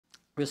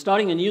We're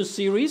starting a new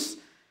series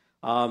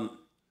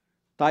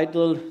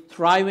titled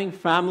Thriving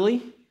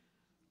Family.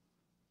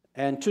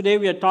 And today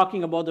we are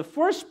talking about the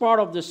first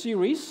part of the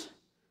series,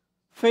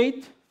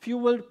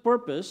 Faith-Fueled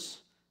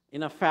Purpose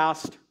in a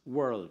Fast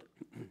World.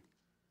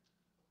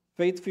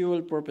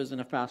 Faith-Fueled Purpose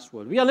in a Fast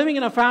World. We are living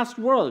in a fast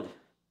world,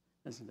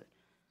 isn't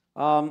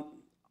it?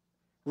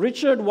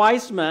 Richard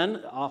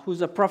Wiseman,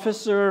 who's a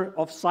professor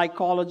of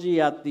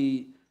psychology at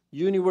the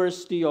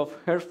University of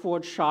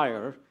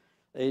Hertfordshire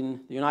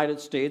in the United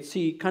States,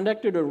 he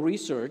conducted a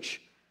research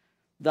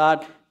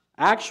that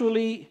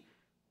actually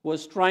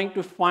was trying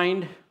to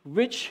find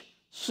which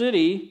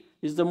city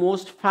is the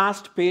most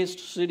fast-paced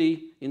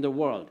city in the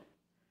world.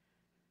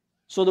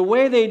 So the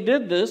way they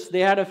did this, they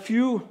had a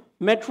few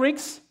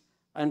metrics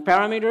and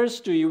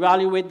parameters to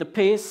evaluate the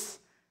pace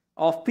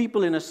of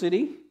people in a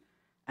city.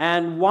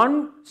 And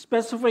one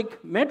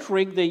specific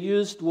metric they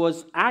used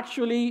was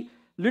actually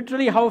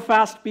literally how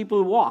fast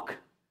people walk.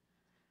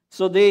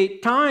 So they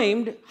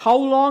timed how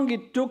long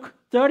it took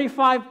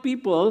 35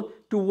 people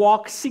to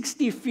walk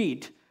 60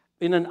 feet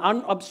in an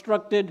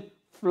unobstructed,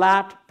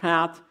 flat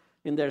path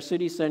in their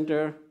city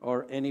center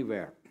or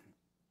anywhere.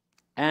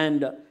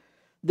 And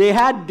they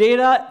had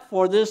data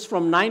for this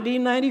from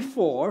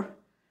 1994,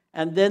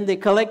 and then they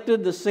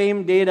collected the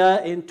same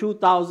data in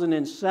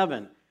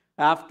 2007.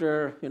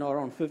 After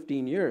around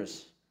 15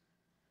 years.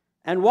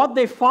 And what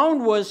they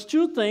found was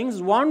two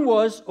things. One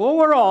was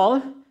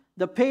overall,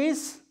 the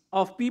pace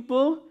of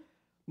people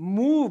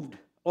moved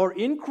or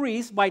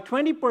increased by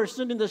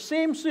 20% in the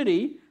same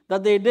city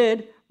that they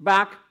did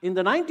back in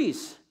the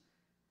 90s.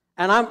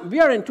 And we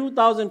are in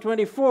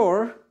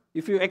 2024.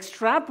 If you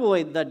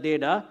extrapolate that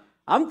data,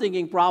 I'm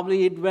thinking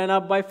probably it went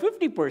up by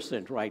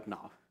 50% right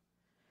now.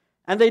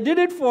 And they did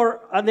it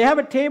they have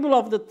a table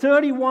of the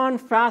 31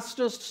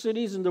 fastest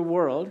cities in the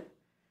world.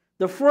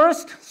 The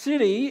first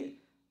city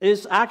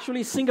is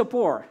actually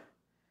Singapore.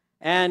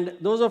 And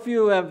those of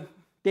you who have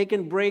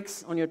taken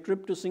breaks on your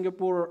trip to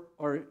Singapore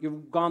or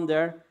you've gone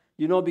there,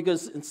 you know,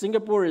 because in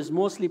Singapore is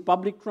mostly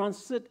public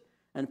transit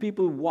and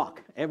people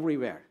walk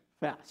everywhere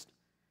fast.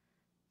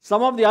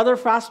 Some of the other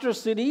faster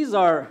cities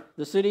are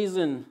the cities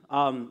in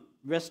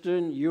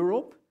Western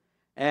Europe.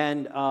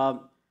 And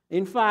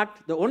in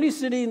fact, the only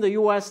city in the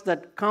U.S.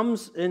 that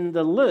comes in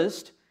the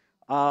list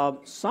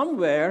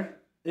somewhere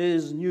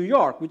is New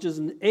York, which is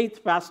the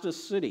 8th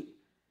fastest city.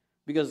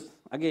 Because,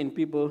 again,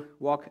 people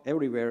walk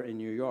everywhere in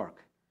New York.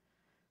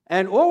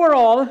 And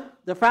overall,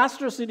 the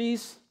faster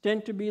cities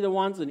tend to be the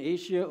ones in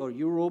Asia or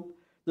Europe.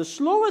 The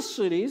slowest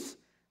cities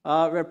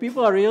where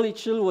people are really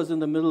chill was in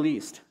the Middle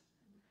East.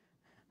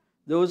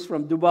 Those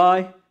from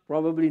Dubai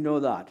probably know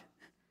that.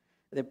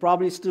 They're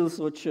probably still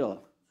so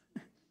chill.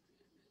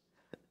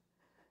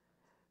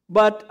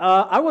 But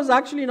I was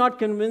actually not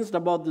convinced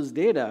about this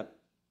data,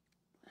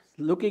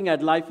 looking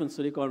at life in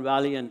Silicon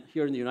Valley and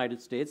here in the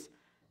United States.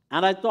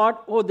 And I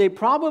thought, oh, they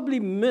probably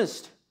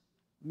missed,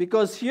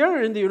 because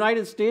here in the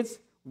United States,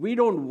 we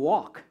don't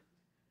walk.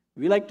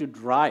 We like to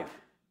drive.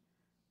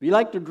 We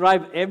like to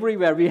drive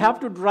everywhere. We have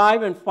to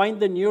drive and find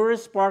the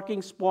nearest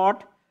parking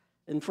spot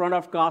in front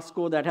of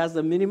Costco that has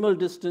the minimal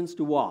distance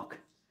to walk.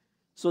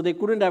 So they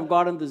couldn't have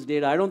gotten this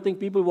data. I don't think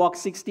people walk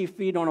 60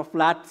 feet on a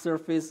flat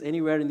surface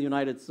anywhere in the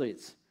United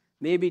States.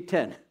 Maybe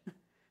 10.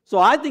 So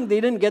I think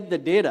they didn't get the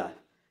data.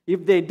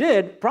 If they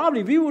did,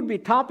 probably we would be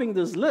topping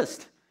this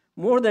list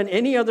more than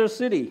any other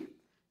city,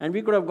 and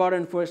we could have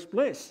gotten first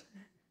place.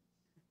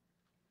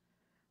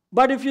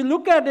 But if you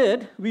look at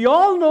it, we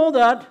all know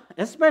that,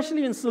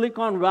 especially in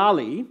Silicon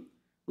Valley,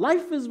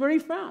 life is very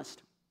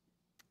fast.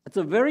 It's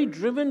a very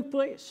driven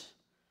place.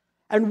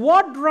 And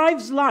what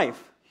drives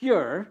life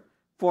here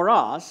for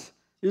us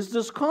is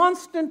this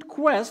constant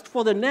quest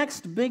for the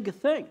next big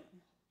thing.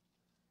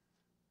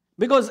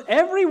 Because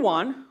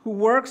everyone who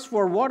works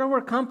for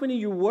whatever company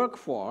you work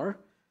for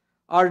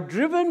are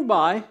driven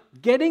by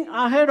getting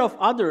ahead of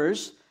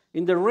others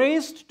in the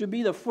race to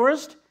be the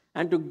first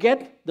and to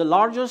get the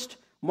largest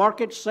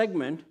market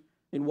segment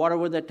in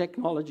whatever the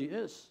technology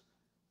is.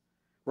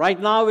 Right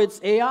now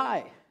it's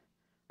AI,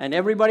 and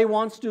everybody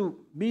wants to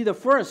be the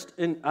first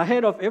and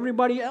ahead of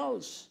everybody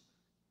else.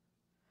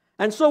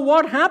 And so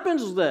what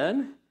happens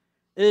then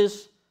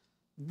is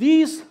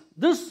this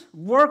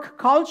work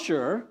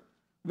culture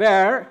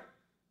where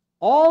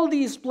all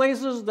these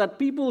places that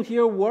people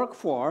here work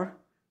for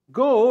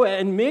go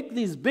and make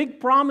these big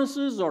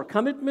promises or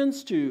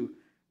commitments to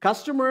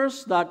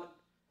customers that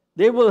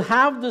they will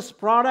have this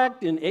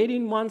product in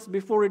 18 months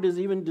before it is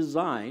even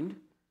designed.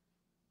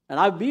 And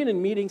I've been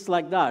in meetings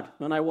like that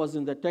when I was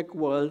in the tech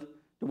world,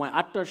 to my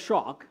utter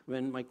shock,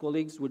 when my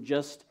colleagues would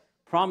just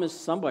promise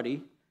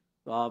somebody,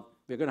 we're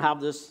going to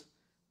have this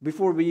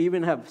before we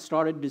even have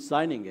started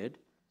designing it.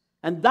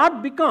 And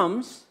that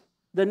becomes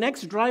the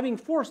next driving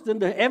force.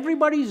 Then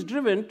everybody's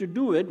driven to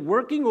do it,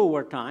 working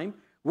overtime,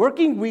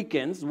 working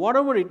weekends,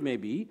 whatever it may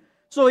be.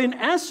 So in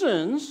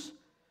essence,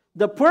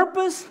 the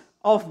purpose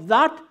of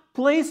that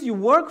place you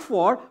work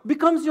for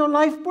becomes your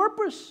life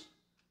purpose.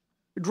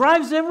 It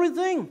drives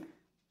everything.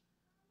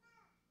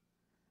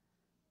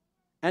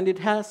 And it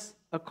has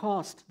a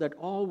cost that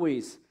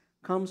always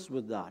comes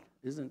with that,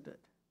 isn't it?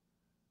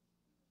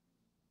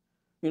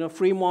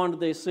 Fremont,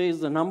 they say, is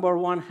the number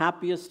one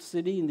happiest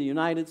city in the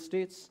United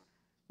States.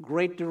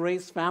 Great to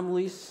raise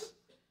families.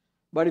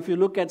 But if you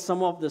look at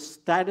some of the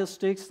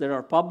statistics that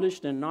are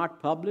published and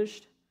not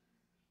published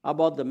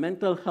about the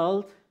mental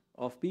health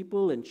of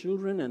people and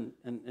children,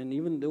 and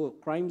even though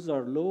crimes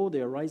are low,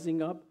 they are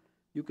rising up,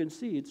 you can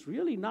see it's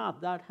really not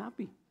that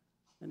happy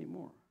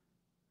anymore.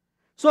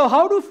 So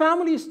how do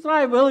families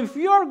thrive? Well, if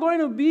you are going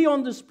to be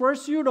on this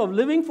pursuit of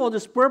living for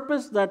this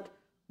purpose that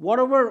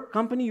whatever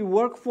company you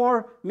work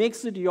for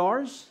makes it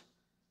yours,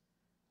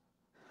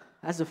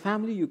 as a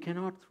family you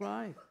cannot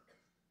thrive.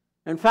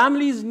 And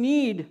families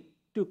need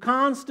to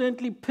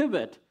constantly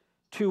pivot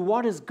to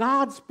what is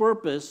God's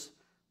purpose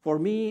for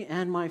me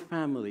and my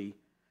family.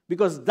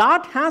 Because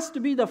that has to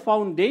be the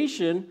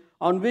foundation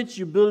on which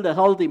you build a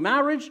healthy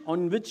marriage,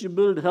 on which you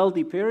build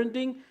healthy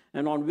parenting,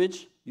 and on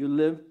which you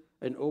live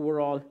an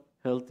overall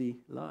healthy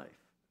life.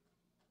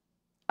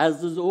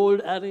 As this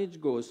old adage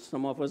goes,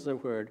 some of us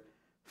have heard,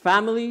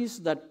 families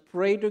that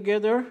pray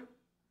together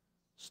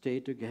stay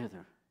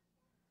together.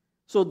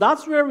 So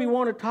that's where we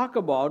want to talk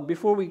about.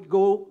 Before we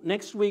go,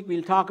 next week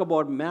we'll talk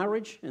about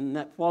marriage, and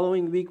that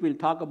following week we'll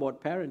talk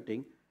about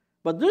parenting.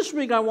 But this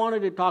week I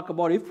wanted to talk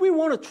about, if we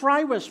want to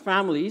thrive as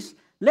families,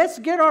 let's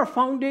get our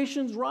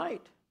foundations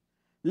right.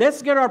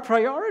 Let's get our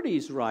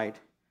priorities right.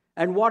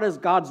 And what does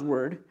God's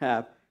Word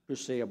have to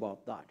say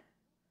about that?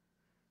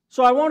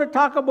 So I want to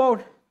talk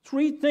about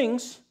 3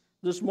 things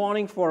this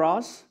morning for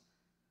us.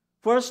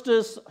 First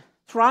is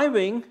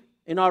thriving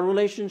in our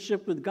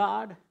relationship with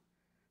God,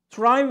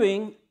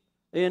 thriving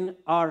in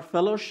our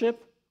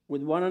fellowship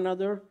with one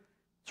another,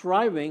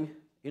 thriving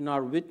in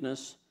our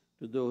witness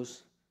to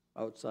those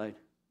outside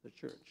the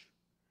church.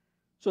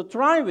 So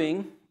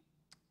thriving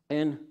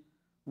in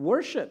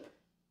worship,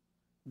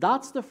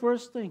 that's the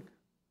first thing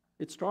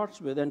it starts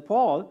with. And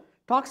Paul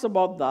talks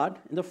about that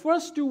in the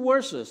first 2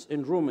 verses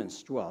in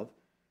Romans 12.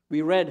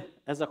 We read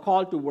as a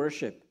call to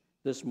worship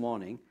this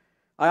morning.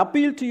 I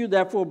appeal to you,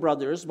 therefore,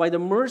 brothers, by the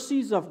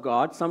mercies of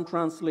God, some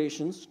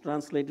translations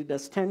translated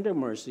as tender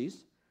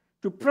mercies,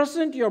 to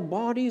present your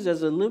bodies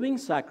as a living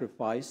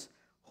sacrifice,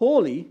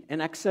 holy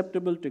and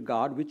acceptable to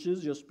God, which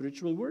is your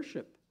spiritual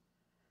worship.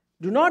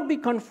 Do not be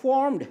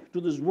conformed to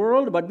this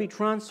world, but be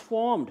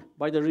transformed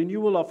by the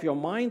renewal of your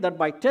mind, that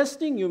by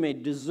testing you may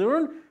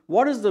discern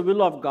what is the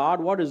will of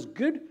God, what is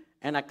good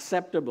and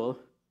acceptable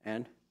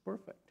and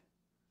perfect.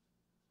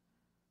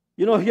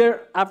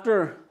 Here,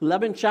 after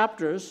 11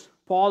 chapters,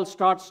 Paul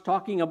starts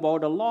talking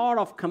about a lot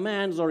of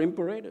commands or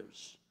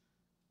imperatives.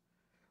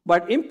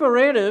 But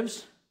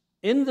imperatives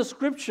in the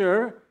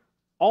Scripture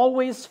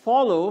always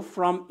follow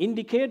from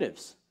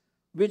indicatives,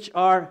 which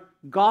are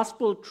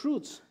gospel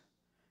truths.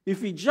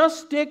 If we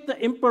just take the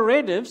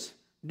imperatives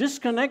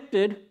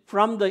disconnected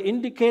from the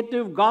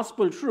indicative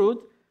gospel truth,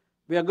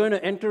 we are going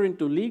to enter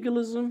into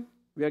legalism.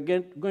 We are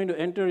going to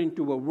enter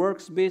into a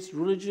works-based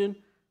religion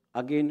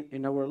again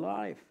in our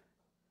life.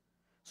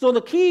 So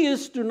the key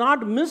is to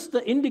not miss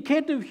the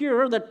indicative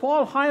here that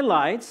Paul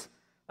highlights,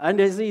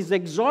 and as he's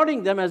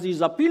exhorting them, as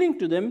he's appealing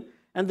to them,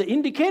 and the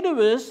indicative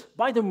is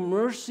by the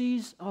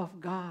mercies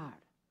of God.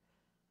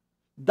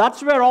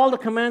 That's where all the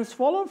commands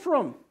follow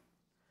from.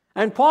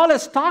 And Paul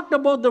has talked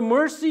about the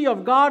mercy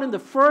of God in the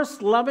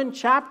first 11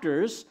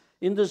 chapters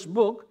in this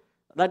book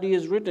that he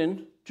has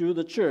written to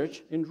the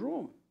church in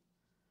Rome.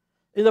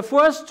 In the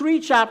first 3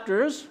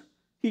 chapters,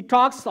 he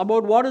talks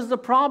about what is the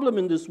problem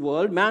in this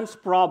world, man's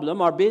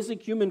problem, our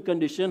basic human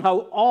condition, how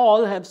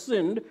all have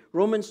sinned,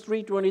 Romans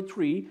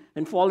 3:23,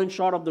 and fallen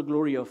short of the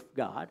glory of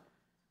God.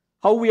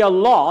 How we are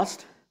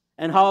lost,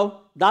 and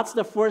how that's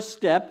the first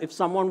step if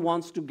someone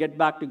wants to get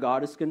back to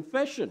God is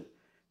confession.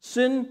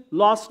 Sin,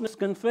 lostness,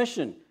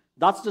 confession.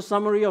 That's the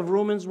summary of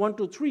Romans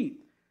 1-3.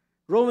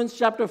 Romans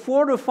chapter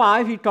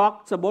 4-5, he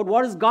talks about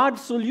what is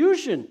God's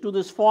solution to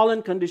this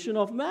fallen condition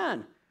of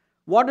man.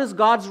 What is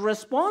God's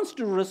response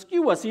to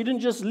rescue us? He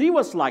didn't just leave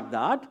us like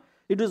that.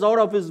 It is out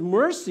of His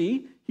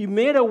mercy, He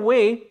made a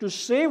way to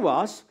save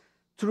us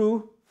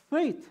through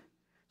faith.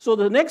 So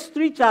the next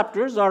 3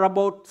 chapters are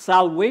about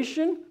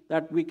salvation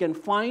that we can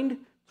find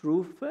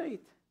through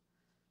faith.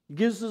 He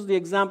gives us the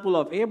example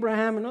of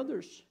Abraham and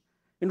others.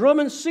 In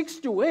Romans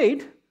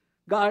 6-8,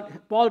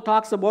 Paul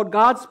talks about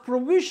God's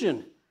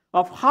provision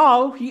of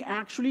how He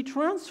actually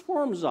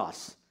transforms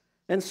us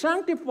and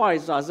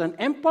sanctifies us and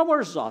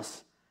empowers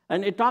us.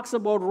 And it talks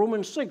about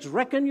Romans 6,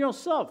 reckon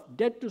yourself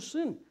dead to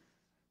sin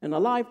and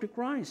alive to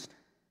Christ.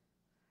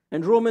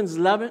 And Romans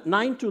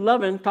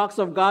 9-11 talks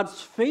of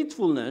God's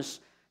faithfulness,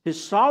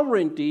 His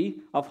sovereignty,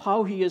 of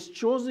how He has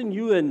chosen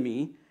you and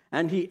me.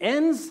 And he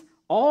ends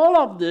all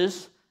of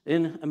this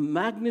in a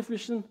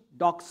magnificent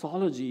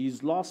doxology.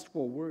 He's lost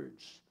for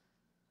words.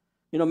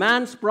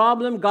 Man's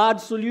problem,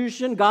 God's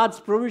solution, God's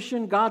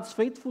provision, God's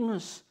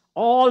faithfulness,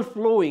 all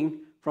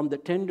flowing from the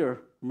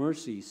tender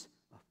mercies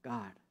of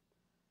God.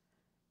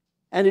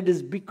 And it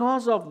is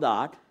because of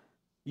that,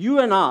 you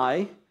and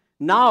I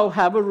now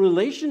have a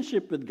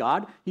relationship with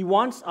God. He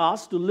wants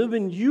us to live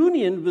in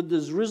union with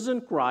this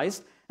risen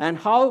Christ, and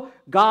how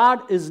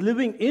God is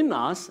living in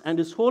us and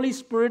His Holy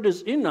Spirit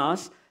is in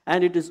us,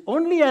 and it is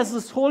only as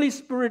this Holy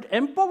Spirit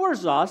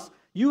empowers us,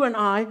 you and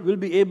I will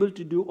be able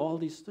to do all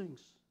these things.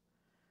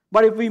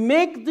 But if we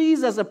make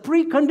these as a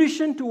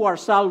precondition to our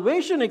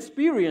salvation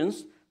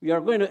experience, we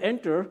are going to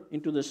enter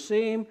into the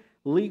same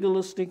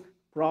legalistic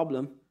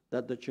problem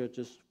that the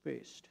churches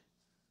faced.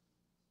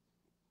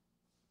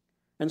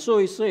 And so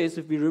he says,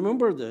 if we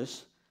remember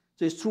this, it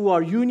says, through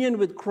our union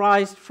with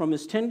Christ from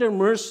His tender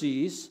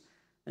mercies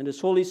and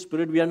His Holy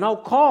Spirit, we are now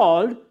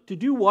called to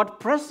do what?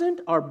 Present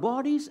our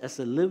bodies as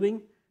a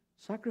living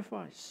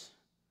sacrifice.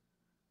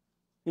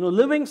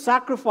 Living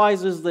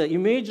sacrifice is the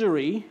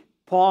imagery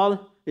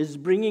Paul is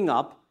bringing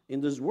up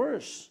in this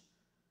verse.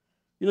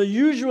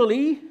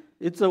 Usually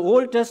it's an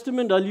Old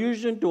Testament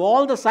allusion to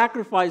all the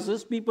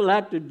sacrifices people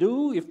had to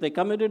do if they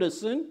committed a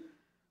sin.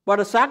 But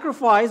a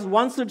sacrifice,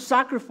 once it's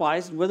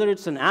sacrificed, whether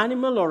it's an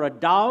animal or a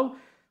dove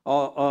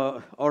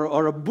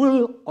or a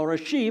bull or a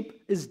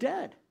sheep, is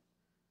dead.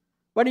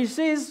 But he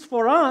says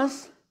for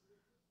us,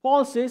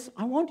 Paul says,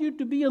 I want you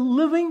to be a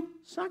living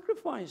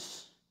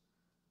sacrifice.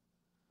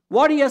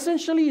 What he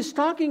essentially is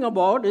talking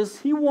about is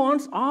he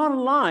wants our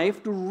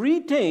life to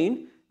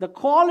retain the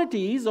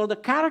qualities or the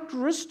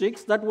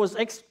characteristics that was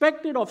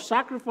expected of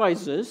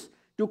sacrifices,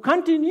 to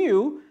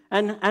continue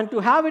and to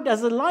have it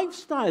as a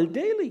lifestyle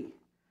daily.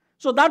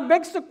 So that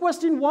begs the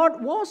question,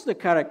 what was the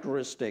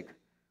characteristic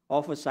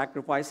of a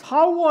sacrifice?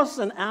 How was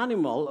an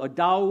animal, a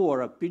dove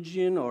or a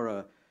pigeon or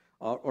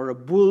a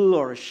bull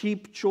or a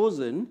sheep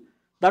chosen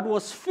that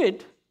was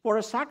fit for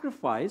a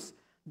sacrifice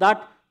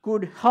that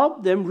could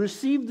help them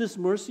receive this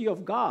mercy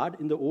of God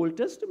in the Old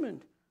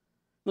Testament?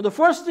 Now, the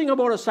first thing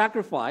about a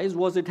sacrifice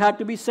was it had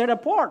to be set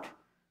apart.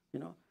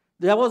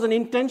 There was an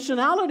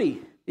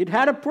intentionality. It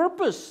had a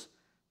purpose,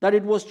 that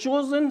it was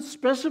chosen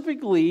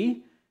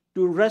specifically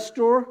to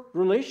restore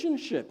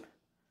relationship.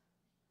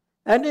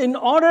 And in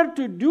order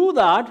to do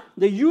that,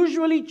 they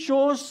usually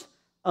chose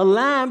a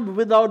lamb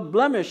without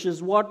blemish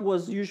is what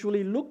was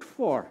usually looked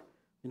for.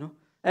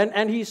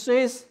 And he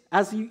says,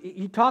 as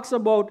he talks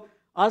about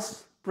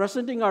us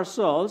presenting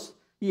ourselves,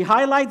 he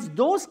highlights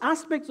those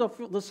aspects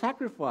of the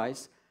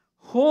sacrifice,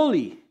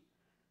 holy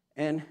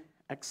and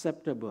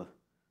acceptable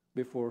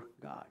before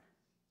God.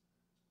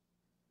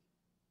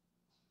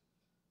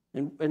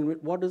 And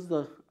what does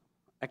the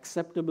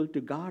acceptable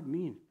to God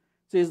mean?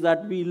 It says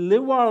that we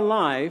live our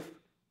life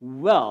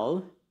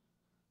well,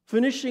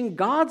 finishing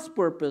God's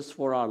purpose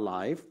for our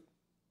life,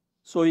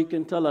 so He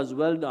can tell us,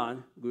 well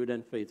done, good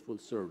and faithful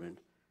servant,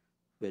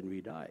 when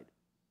we died.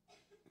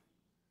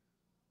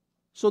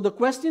 So the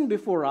question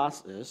before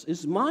us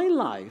is my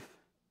life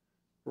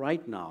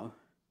right now,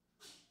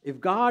 if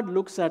God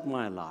looks at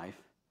my life,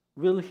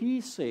 will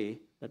He say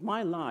that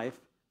my life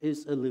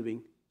is a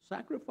living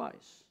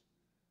sacrifice?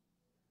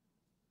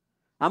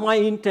 Am I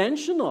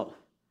intentional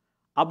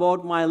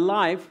about my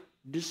life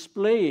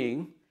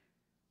displaying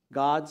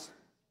God's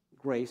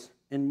grace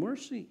and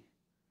mercy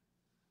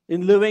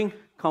in living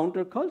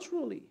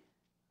counterculturally?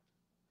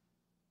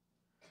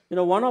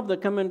 One of the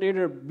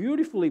commentators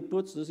beautifully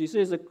puts this. He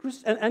says,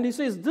 and he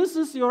says, this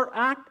is your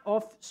act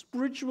of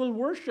spiritual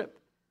worship.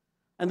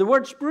 And the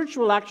word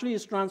spiritual actually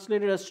is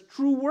translated as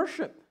true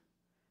worship.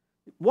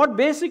 What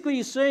basically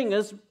he's saying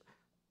is,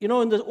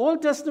 in the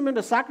Old Testament,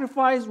 a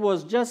sacrifice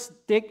was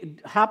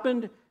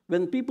happened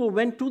when people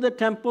went to the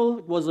temple.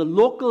 It was a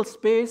local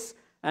space,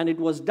 and it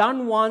was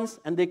done once,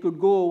 and they could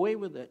go away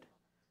with it.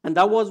 And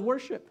that was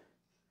worship.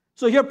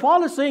 So here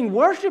Paul is saying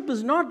worship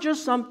is not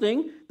just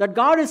something that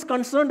God is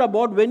concerned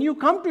about when you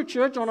come to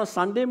church on a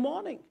Sunday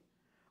morning.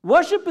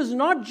 Worship is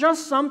not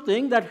just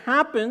something that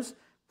happens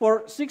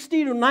for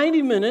 60 to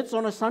 90 minutes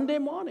on a Sunday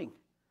morning.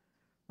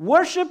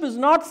 Worship is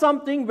not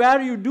something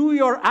where you do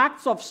your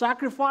acts of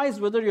sacrifice,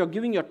 whether you're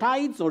giving your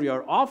tithes or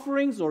your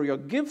offerings or your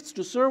gifts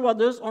to serve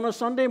others on a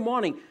Sunday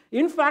morning.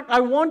 In fact, I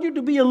want you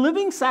to be a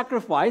living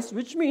sacrifice,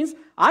 which means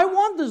I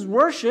want this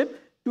worship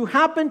to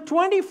happen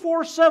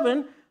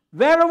 24/7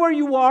 wherever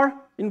you are,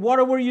 in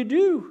whatever you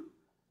do.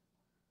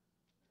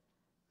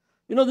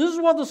 This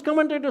is what this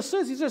commentator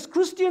says. He says,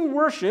 Christian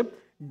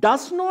worship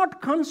does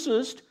not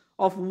consist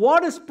of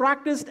what is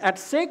practiced at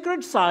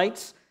sacred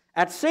sites,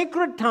 at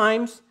sacred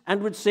times,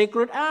 and with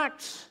sacred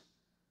acts.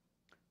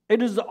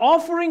 It is the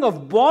offering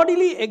of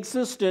bodily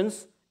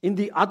existence in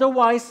the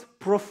otherwise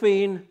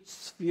profane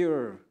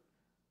sphere.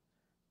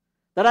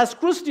 That as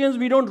Christians,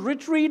 we don't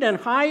retreat and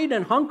hide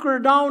and hunker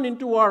down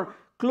into our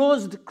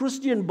closed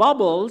Christian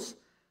bubbles,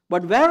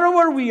 but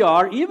wherever we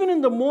are, even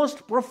in the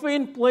most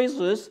profane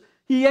places,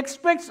 He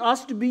expects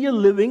us to be a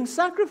living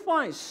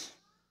sacrifice.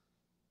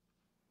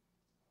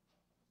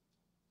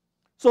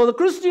 So the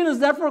Christian is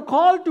therefore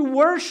called to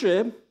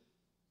worship,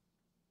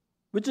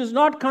 which is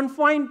not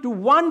confined to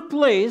one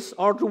place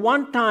or to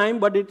one time,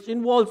 but it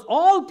involves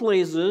all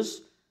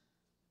places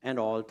and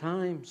all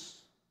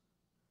times.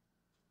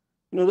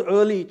 The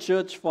early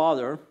church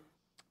father,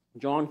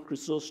 John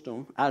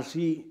Chrysostom, as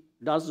he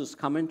does his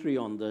commentary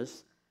on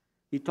this,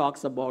 he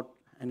talks about,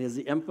 and as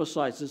he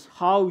emphasizes,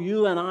 how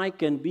you and I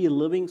can be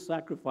living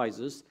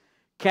sacrifices,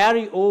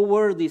 carry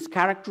over these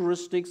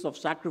characteristics of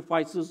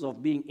sacrifices,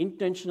 of being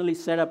intentionally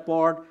set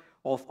apart,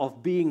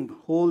 of being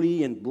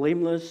holy and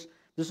blameless.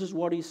 This is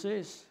what he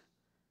says.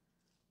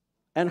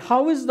 And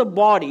how is the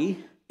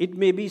body, it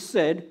may be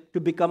said, to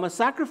become a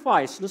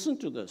sacrifice? Listen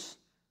to this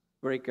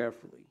very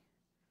carefully.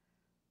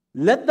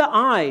 Let the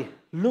eye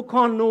look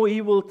on no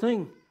evil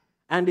thing,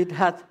 and it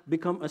hath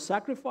become a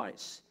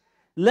sacrifice.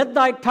 Let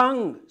thy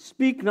tongue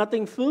speak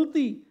nothing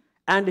filthy,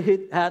 and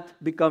it hath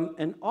become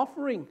an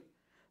offering.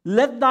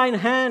 Let thine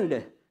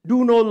hand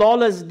do no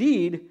lawless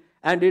deed,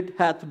 and it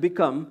hath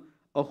become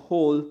a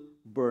whole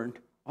burnt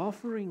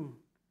offering.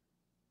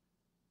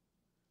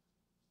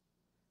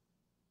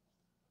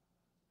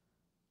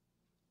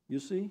 You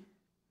see,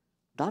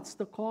 that's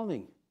the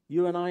calling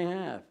you and I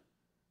have,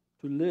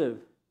 to live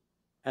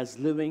as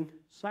living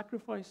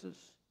sacrifices.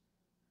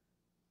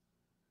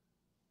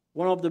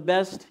 One of the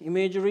best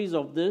imageries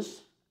of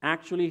this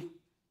actually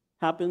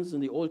happens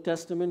in the Old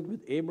Testament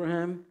with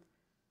Abraham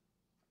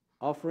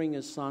offering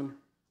his son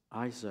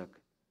Isaac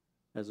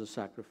as a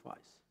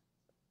sacrifice,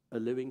 a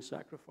living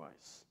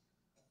sacrifice.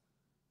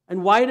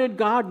 And why did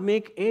God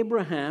make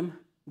Abraham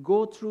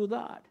go through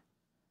that?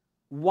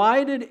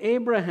 Why did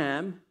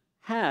Abraham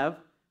have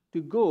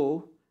to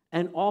go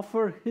and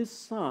offer his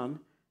son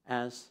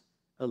as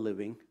a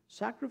living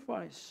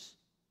sacrifice?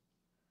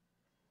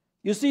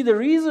 You see, the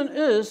reason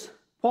is,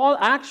 Paul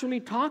actually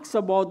talks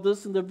about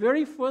this in the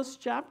very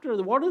first chapter.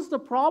 What is the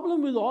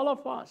problem with all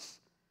of us?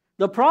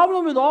 The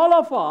problem with all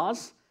of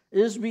us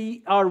is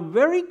we are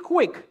very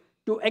quick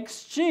to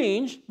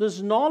exchange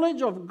this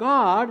knowledge of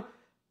God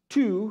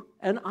to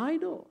an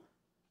idol.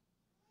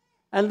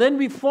 And then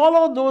we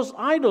follow those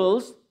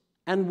idols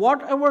and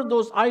whatever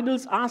those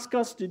idols ask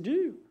us to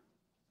do.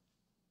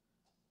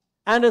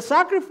 And a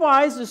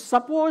sacrifice is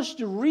supposed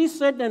to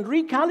reset and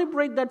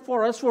recalibrate that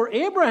for us. For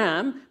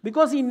Abraham,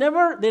 because they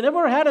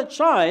never had a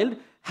child,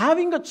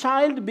 having a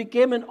child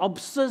became an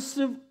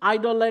obsessive,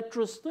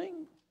 idolatrous thing.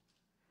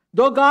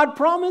 Though God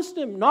promised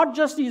him, not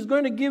just he's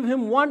going to give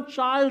him one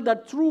child,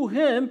 that through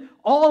him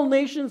all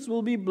nations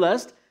will be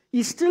blessed,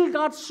 he still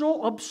got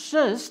so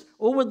obsessed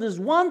over this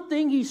one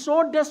thing he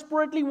so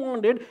desperately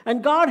wanted,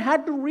 and God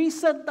had to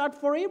reset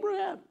that for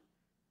Abraham.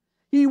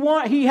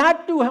 He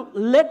had to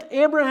let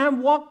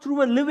Abraham walk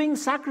through a living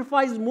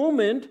sacrifice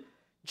moment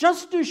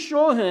just to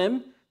show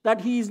him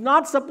that he is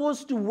not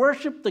supposed to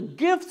worship the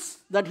gifts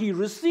that he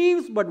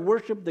receives, but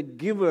worship the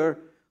giver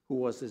who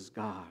was his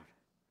God.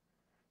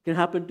 It can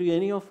happen to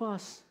any of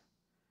us.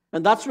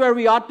 And that's where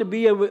we ought to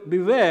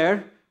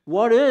beware.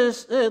 What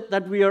is it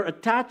that we are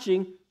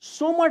attaching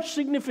so much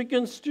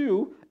significance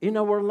to in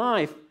our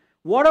life?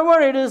 Whatever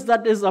it is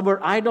that is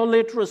our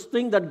idolatrous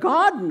thing that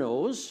God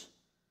knows,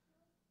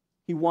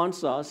 He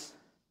wants us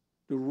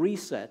to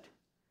reset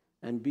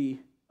and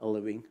be a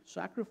living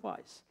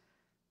sacrifice.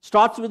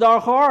 Starts with our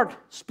heart,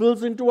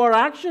 spills into our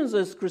actions,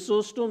 as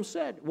Chrysostom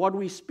said. What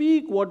we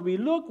speak, what we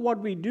look, what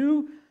we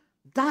do,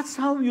 that's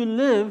how you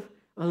live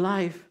a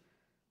life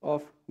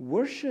of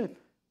worship.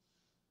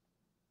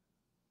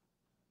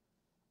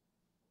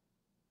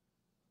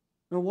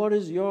 Now, what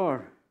is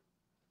your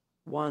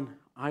one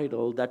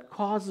idol that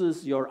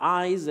causes your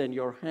eyes and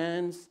your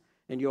hands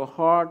and your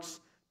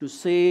hearts to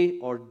say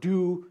or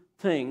do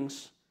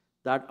things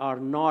that are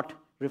not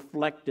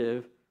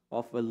reflective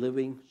of a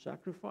living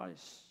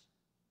sacrifice?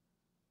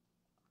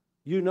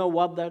 You know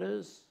what that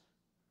is.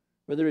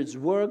 Whether it's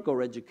work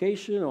or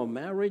education or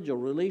marriage or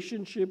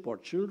relationship or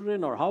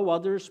children or how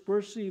others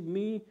perceive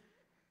me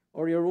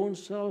or your own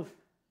self.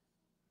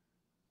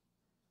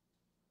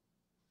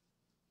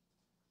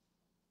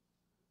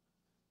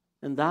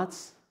 And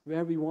that's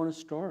where we want to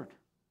start,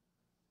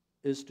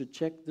 is to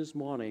check this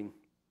morning,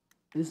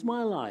 is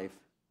my life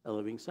a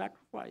living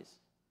sacrifice?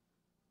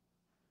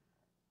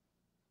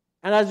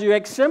 And as you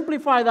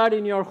exemplify that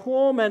in your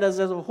home and as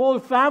a whole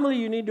family,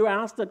 you need to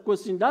ask that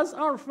question, does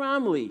our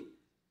family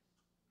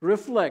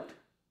reflect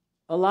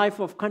a life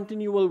of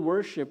continual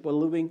worship, a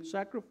living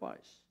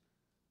sacrifice?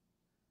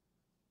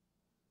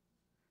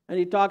 And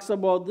he talks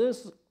about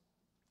this.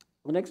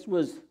 The next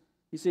verse,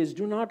 he says,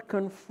 do not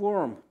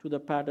conform to the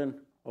pattern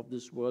of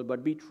this world,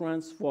 but be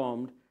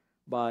transformed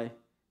by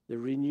the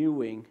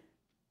renewing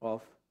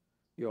of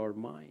your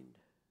mind.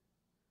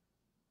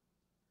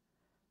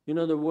 You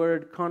know, the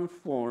word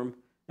conform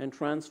and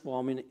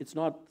transform, it's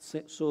not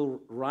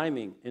so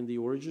rhyming in the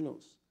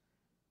originals.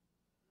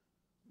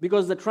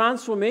 Because the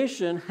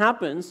transformation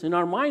happens in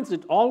our minds.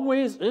 It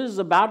always is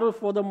a battle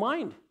for the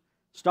mind.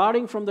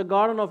 Starting from the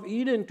Garden of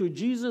Eden to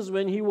Jesus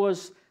when he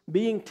was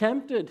being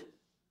tempted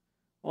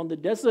on the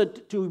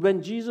desert, to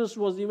when Jesus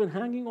was even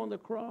hanging on the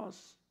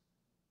cross.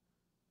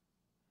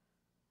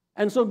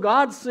 And so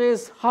God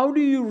says, how do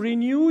you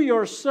renew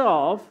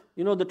yourself?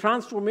 You know, the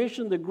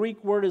transformation, the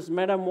Greek word is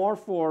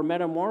metamorpho or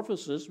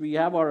metamorphosis. We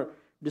have our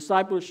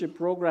discipleship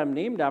program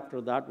named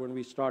after that when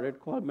we started,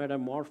 called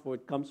Metamorpho.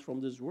 It comes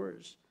from these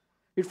words.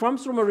 It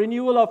comes from a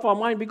renewal of our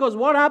mind. Because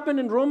what happened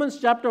in Romans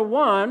chapter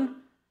 1,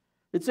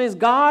 it says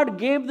God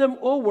gave them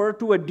over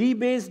to a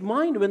debased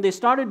mind. When they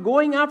started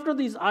going after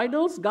these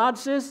idols, God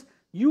says,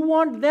 You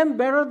want them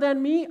better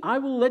than me? I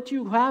will let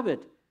you have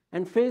it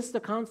and face the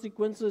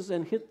consequences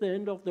and hit the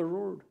end of the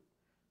road.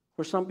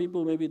 For some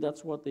people, maybe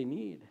that's what they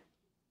need.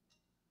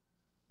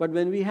 But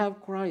when we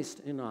have Christ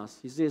in us,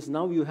 he says,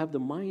 now you have the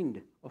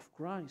mind of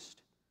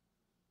Christ.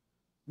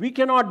 We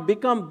cannot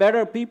become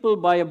better people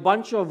by a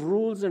bunch of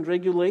rules and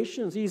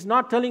regulations. He's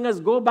not telling us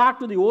go back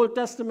to the Old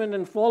Testament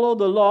and follow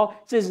the law.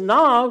 He says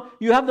now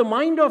you have the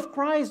mind of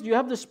Christ. You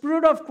have the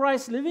Spirit of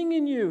Christ living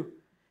in you.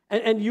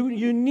 And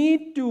you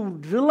need to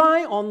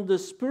rely on the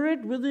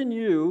Spirit within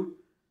you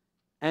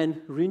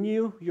and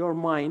renew your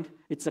mind.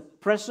 It's a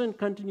present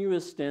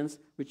continuous tense,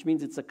 which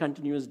means it's a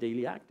continuous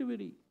daily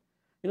activity.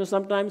 You know,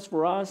 sometimes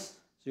for us,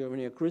 when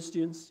you're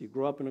Christians, you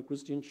grow up in a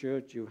Christian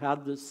church, you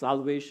had this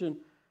salvation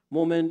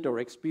moment or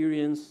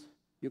experience,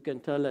 you can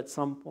tell at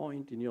some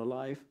point in your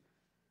life,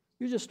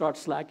 you just start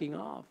slacking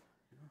off.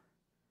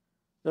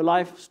 The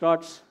life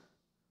starts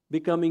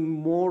becoming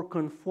more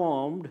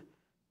conformed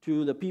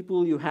to the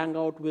people you hang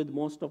out with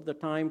most of the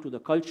time, to the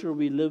culture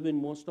we live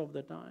in most of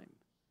the time.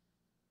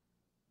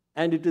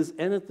 And it is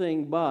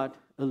anything but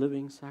a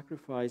living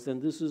sacrifice.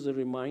 And this is a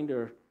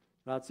reminder.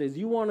 God says,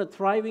 you want a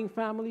thriving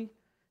family?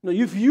 Now,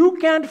 if you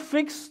can't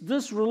fix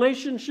this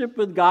relationship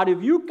with God,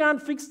 if you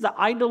can't fix the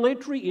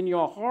idolatry in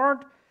your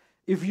heart,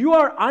 if you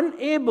are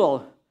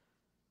unable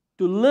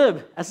to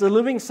live as a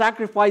living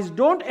sacrifice,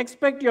 don't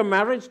expect your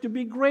marriage to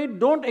be great.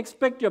 Don't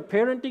expect your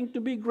parenting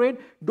to be great.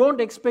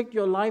 Don't expect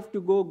your life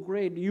to go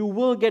great. You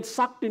will get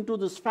sucked into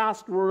this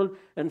fast world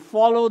and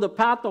follow the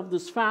path of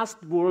this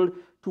fast world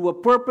to a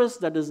purpose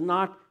that is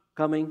not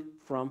coming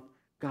from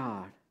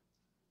God.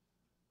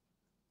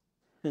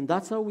 And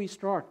that's how we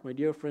start, my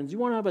dear friends. You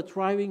want to have a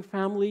thriving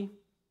family?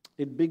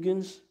 It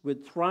begins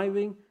with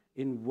thriving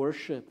in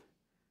worship.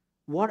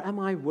 What am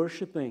I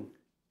worshiping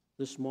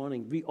this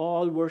morning? We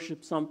all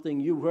worship something.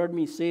 You've heard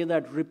me say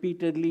that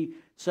repeatedly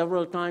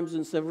several times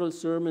in several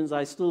sermons.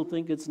 I still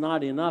think it's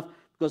not enough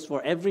because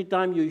for every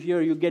time you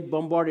hear, you get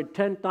bombarded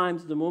 10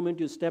 times the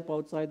moment you step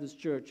outside this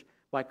church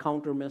by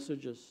counter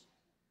messages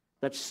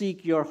that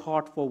seek your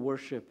heart for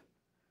worship.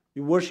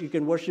 You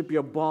can worship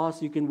your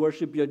boss, you can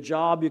worship your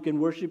job, you can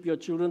worship your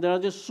children. There are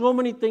just so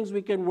many things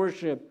we can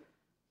worship.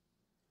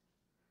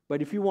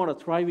 But if you want a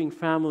thriving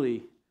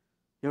family,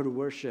 you have to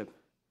worship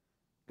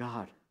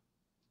God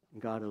and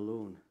God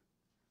alone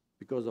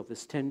because of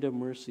His tender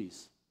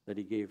mercies that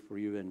He gave for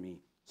you and me.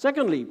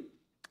 Secondly,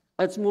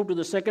 let's move to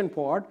the second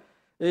part,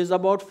 is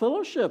about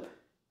fellowship.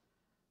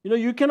 You know,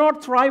 you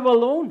cannot thrive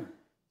alone.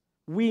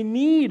 We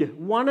need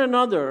one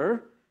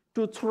another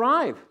to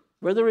thrive.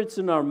 Whether it's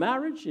in our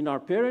marriage, in our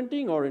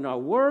parenting, or in our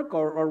work,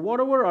 or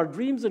whatever our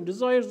dreams and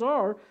desires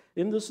are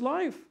in this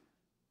life.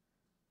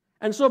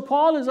 And so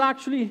Paul is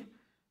actually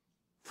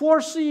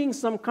foreseeing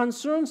some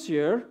concerns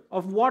here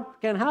of what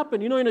can happen.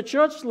 You know, in a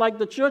church like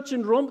the church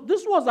in Rome,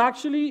 this was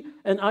actually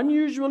an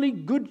unusually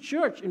good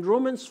church. In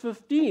Romans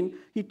 15,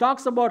 he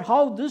talks about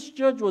how this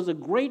church was a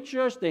great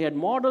church. They had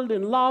modeled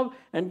in love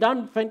and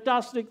done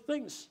fantastic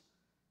things.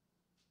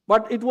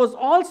 But it was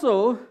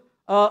also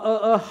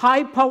a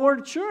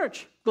high-powered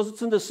church, because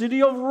it's in the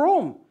city of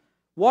Rome.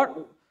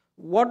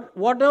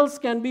 What else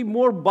can be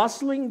more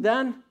bustling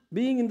than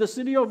being in the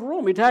city of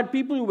Rome? It had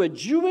people who were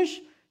Jewish,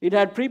 it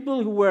had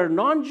people who were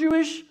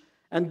non-Jewish,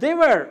 and they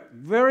were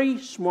very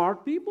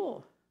smart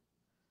people.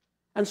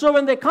 And so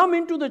when they come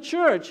into the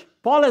church,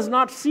 Paul has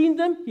not seen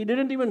them, he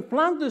didn't even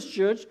plant this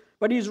church,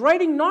 but he's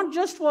writing not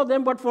just for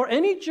them, but for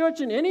any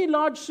church in any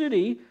large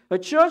city, a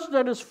church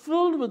that is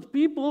filled with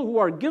people who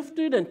are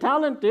gifted and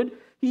talented.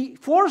 He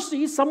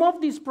foresees some of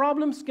these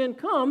problems can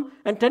come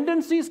and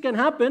tendencies can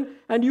happen,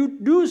 and you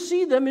do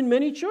see them in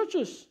many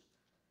churches.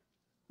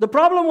 The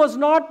problem was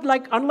not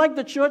unlike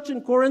the church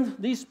in Corinth,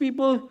 these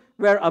people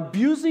were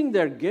abusing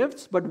their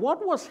gifts, but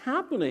what was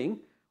happening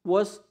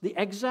was the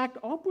exact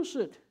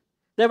opposite.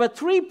 There were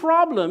three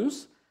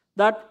problems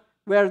that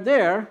were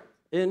there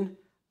in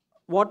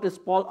what is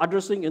Paul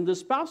addressing in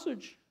this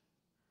passage.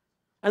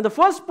 And the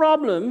first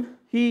problem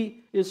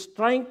he is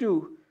trying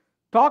to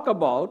talk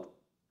about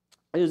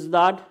is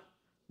that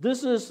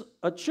this is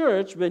a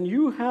church, when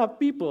you have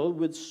people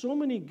with so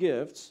many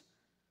gifts,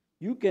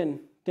 you can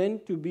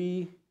tend to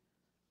be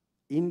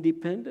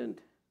independent.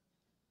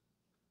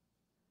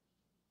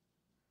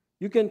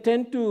 You can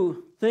tend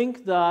to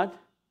think that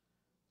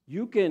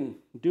you can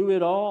do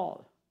it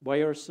all by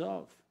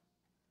yourself.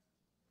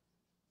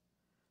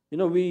 You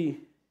know, we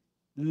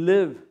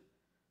live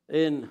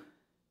in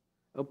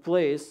a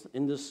place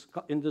in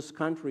this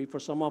country. For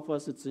some of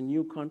us, it's a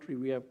new country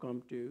we have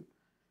come to.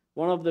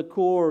 One of the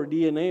core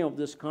DNA of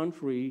this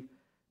country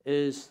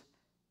is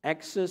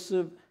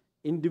excessive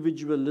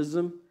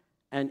individualism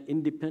and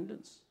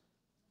independence.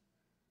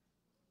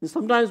 And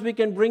sometimes we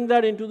can bring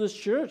that into this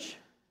church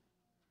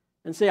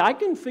and say, I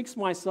can fix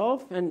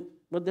myself,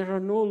 but there are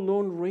no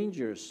lone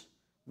rangers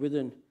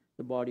within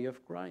the body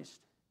of Christ.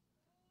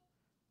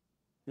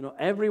 You know,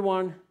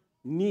 everyone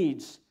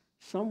needs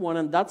someone,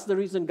 and that's the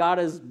reason God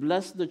has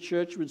blessed the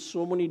church with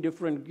so many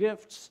different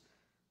gifts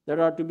that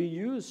are to be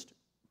used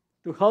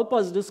to help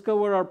us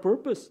discover our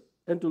purpose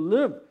and to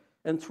live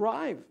and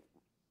thrive.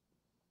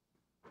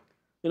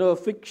 A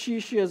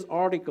fictitious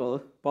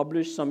article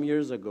published some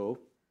years ago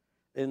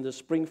in the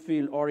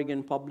Springfield,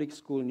 Oregon Public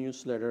School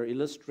newsletter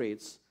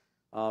illustrates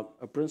a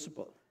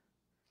principle.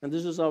 And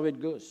this is how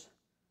it goes.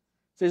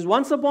 It says,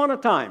 once upon a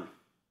time,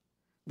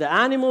 the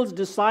animals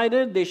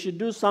decided they should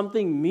do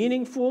something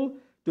meaningful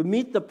to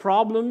meet the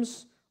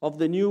problems of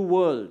the new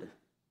world.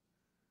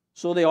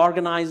 So they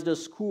organized a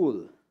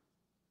school.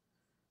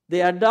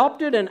 They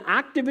adopted an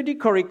activity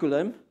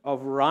curriculum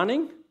of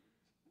running,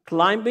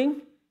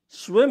 climbing,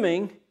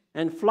 swimming,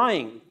 and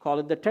flying. Call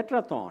it the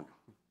tetrathon.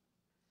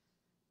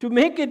 To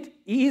make it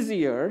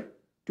easier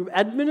to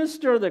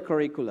administer the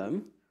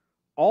curriculum,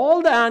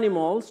 all the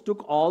animals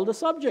took all the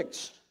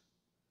subjects.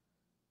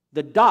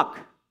 The duck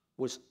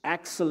was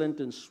excellent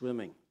in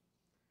swimming.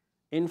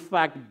 In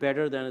fact,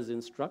 better than his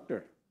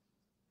instructor.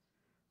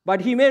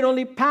 But he made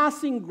only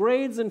passing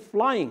grades in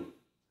flying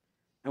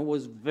and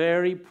was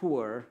very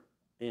poor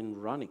in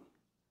running.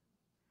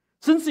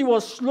 Since he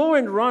was slow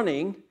in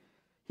running,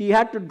 he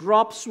had to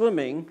drop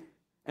swimming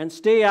and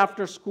stay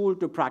after school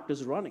to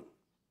practice running.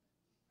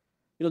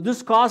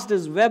 This caused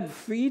his web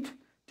feet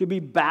to be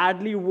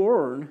badly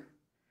worn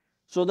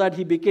so that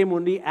he became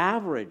only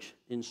average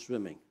in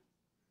swimming.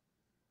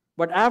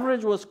 But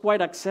average was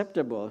quite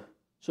acceptable,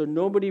 so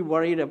nobody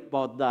worried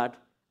about that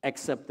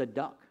except the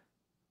duck.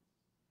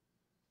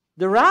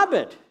 The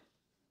rabbit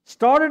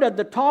started at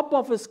the top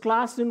of his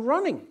class in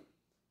running,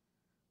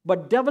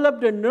 but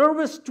developed a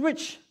nervous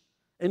twitch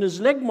in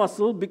his leg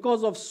muscle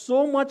because of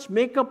so much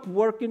makeup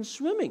work in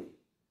swimming.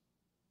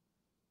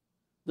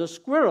 The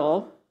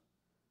squirrel,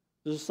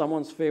 this is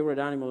someone's favorite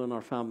animal in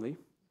our family,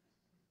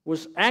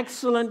 was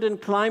excellent in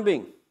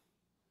climbing,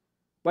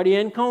 but he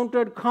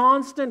encountered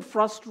constant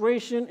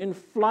frustration in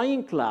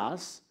flying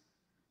class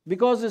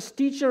because his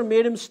teacher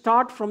made him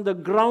start from the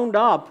ground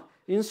up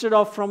instead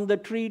of from the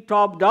tree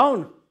top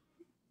down.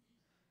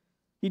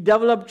 He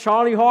developed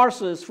Charlie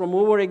horses from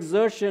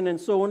overexertion and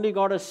so only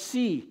got a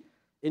C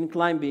in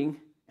climbing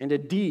and a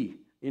D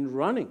in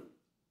running.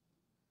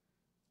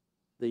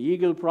 The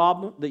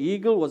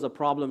eagle was a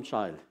problem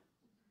child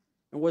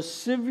and was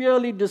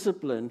severely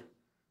disciplined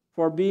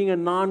for being a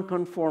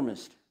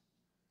nonconformist.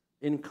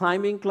 In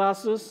climbing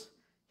classes,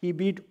 he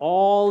beat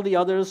all the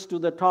others to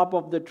the top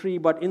of the tree,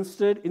 but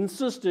instead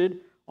insisted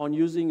on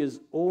using his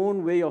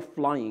own way of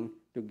flying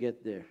to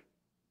get there.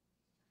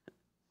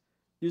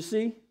 You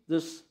see,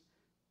 this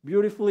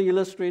beautifully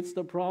illustrates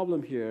the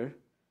problem here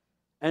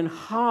and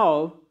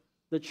how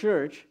the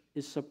church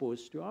is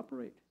supposed to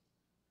operate.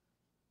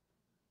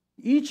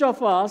 Each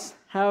of us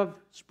have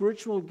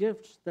spiritual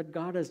gifts that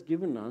God has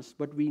given us,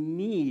 but we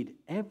need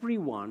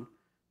everyone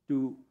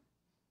to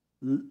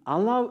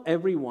allow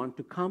everyone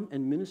to come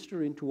and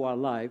minister into our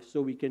lives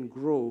so we can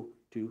grow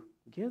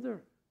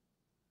together.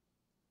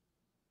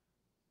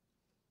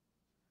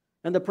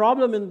 And the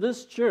problem in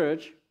this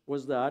church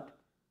was that,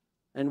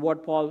 and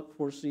what Paul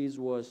foresees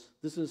was,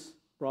 this is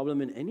a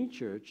problem in any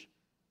church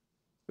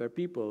where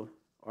people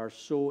are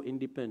so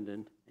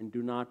independent and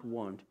do not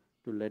want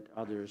to let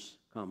others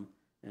come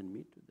and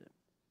meet with them.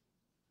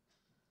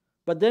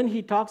 But then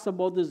he talks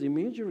about this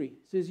imagery.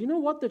 He says, you know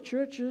what the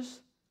church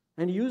is?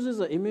 And he uses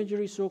an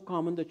imagery so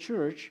common. The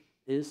church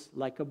is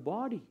like a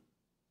body,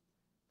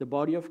 the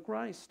body of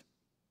Christ.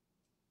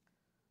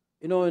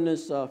 In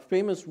his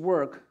famous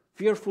work,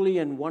 Fearfully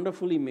and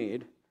Wonderfully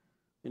Made,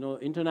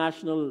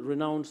 international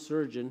renowned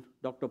surgeon,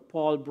 Dr.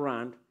 Paul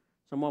Brandt,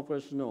 some of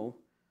us know,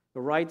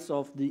 writes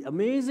of the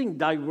amazing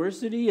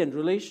diversity and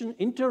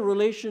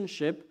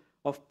interrelationship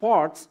of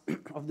parts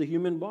of the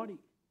human body.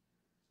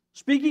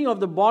 Speaking of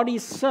the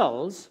body's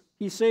cells,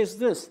 he says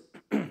this.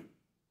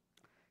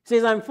 He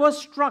says, I'm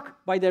first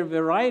struck by their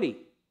variety.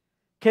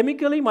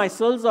 Chemically, my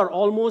cells are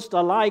almost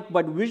alike,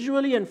 but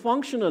visually and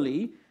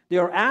functionally, they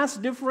are as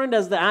different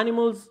as the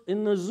animals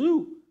in the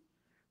zoo.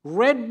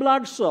 Red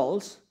blood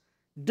cells,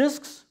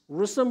 discs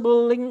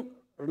resembling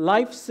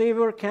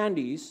lifesaver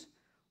candies,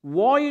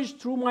 voyage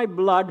through my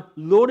blood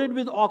loaded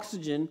with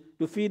oxygen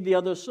to feed the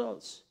other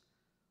cells.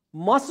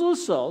 Muscle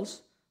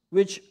cells,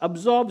 which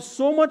absorb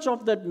so much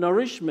of that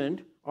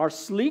nourishment, are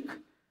sleek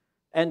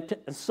and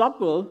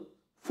supple,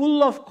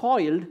 full of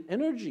coiled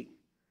energy.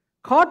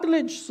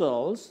 Cartilage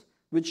cells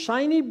with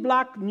shiny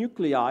black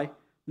nuclei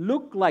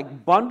look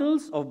like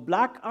bundles of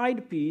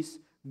black-eyed peas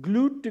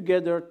glued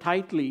together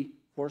tightly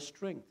for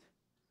strength.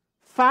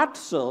 Fat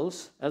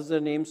cells, as their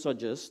name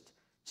suggests,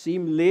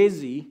 seem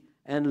lazy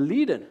and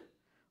leaden,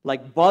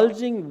 like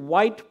bulging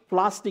white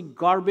plastic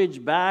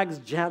garbage bags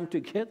jammed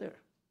together.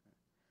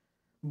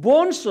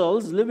 Bone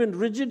cells live in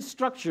rigid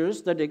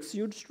structures that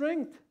exude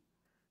strength.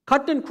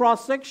 Cut in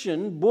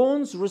cross-section,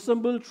 bones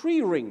resemble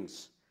tree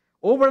rings,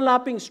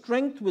 overlapping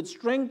strength with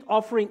strength,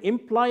 offering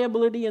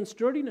impliability and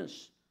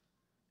sturdiness.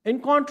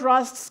 In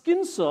contrast,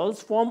 skin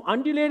cells form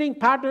undulating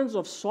patterns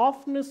of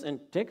softness and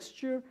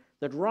texture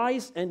that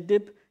rise and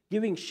dip,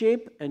 giving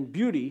shape and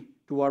beauty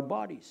to our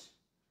bodies.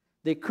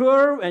 They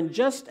curve and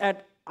jut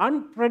at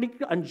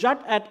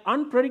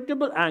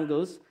unpredictable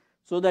angles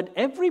so that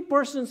every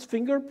person's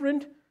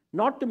fingerprint,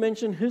 not to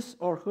mention his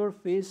or her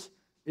face,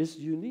 is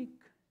unique.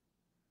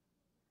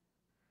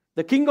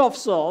 The king of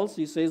souls,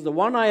 he says, the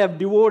one I have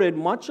devoted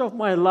much of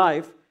my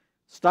life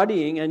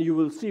studying, and you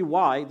will see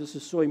why this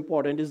is so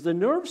important, is the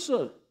nerve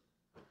cell.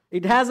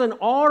 It has an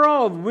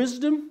aura of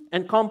wisdom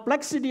and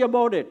complexity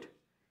about it.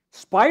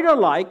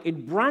 Spider-like,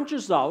 it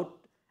branches out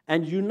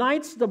and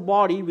unites the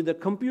body with a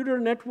computer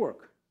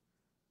network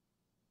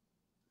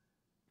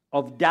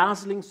of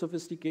dazzling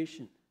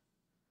sophistication.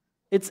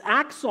 Its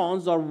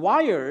axons or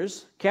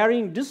wires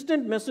carrying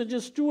distant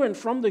messages to and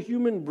from the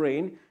human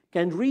brain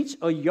can reach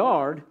a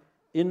yard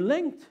in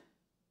length.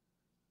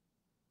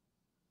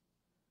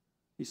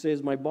 He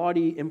says, my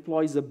body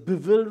employs a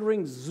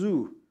bewildering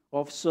zoo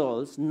of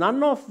cells,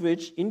 none of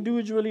which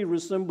individually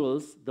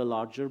resembles the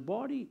larger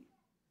body.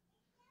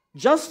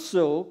 Just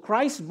so,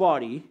 Christ's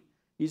body,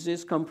 he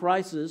says,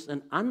 comprises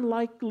an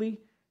unlikely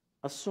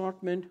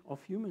assortment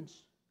of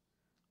humans.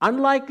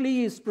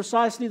 Unlikely is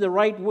precisely the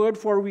right word,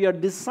 for we are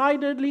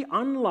decidedly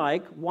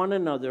unlike one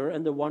another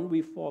and the one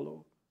we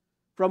follow,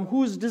 from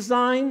whose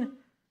design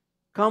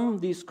come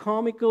these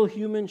comical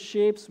human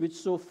shapes which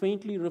so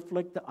faintly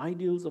reflect the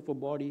ideals of a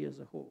body as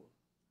a whole.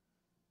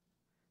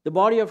 The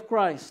body of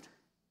Christ,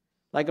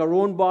 like our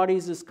own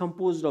bodies, is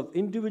composed of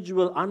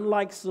individual,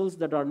 unlike cells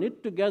that are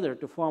knit together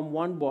to form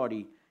one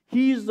body.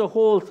 He is the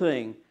whole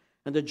thing,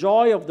 and the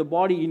joy of the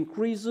body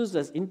increases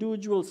as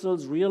individual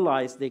cells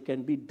realize they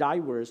can be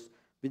diverse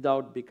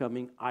without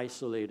becoming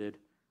isolated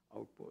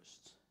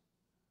outposts.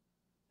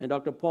 And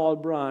Dr. Paul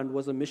Brand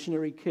was a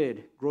missionary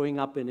kid growing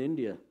up in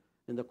India,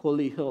 in the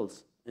Koli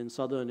Hills in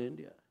southern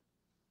India.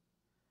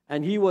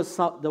 And he was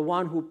the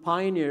one who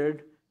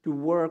pioneered to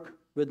work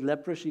with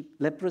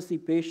leprosy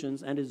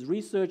patients, and his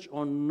research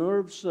on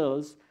nerve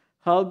cells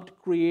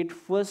helped create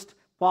first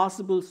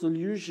possible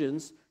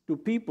solutions to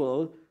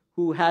people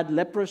who had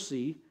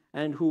leprosy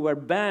and who were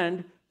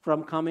banned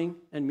from coming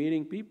and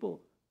meeting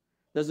people.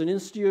 There's an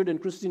institute in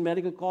Christian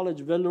Medical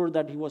College, Vellore,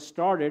 that he was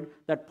started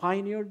that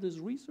pioneered this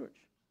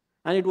research.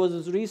 And it was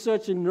his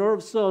research in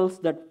nerve cells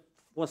that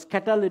was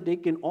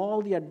catalytic in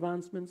all the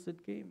advancements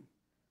that came.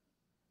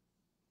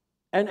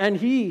 And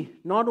he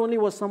not only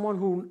was someone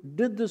who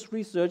did this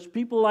research,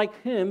 people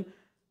like him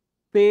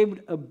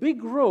played a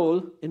big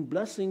role in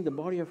blessing the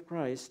body of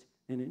Christ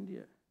in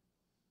India.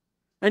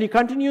 And he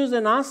continues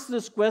and asks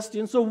this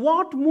question, so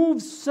what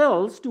moves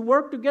cells to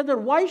work together?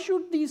 Why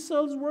should these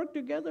cells work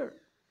together?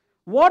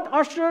 What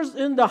ushers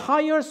in the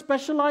higher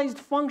specialized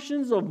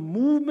functions of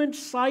movement,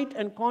 sight,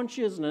 and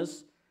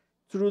consciousness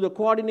through the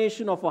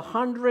coordination of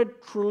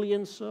 100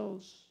 trillion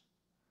cells?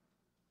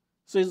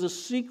 So the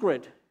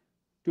secret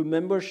to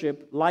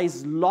membership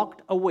lies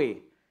locked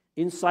away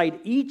inside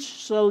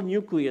each cell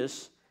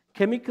nucleus,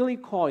 chemically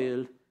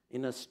coiled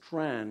in a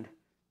strand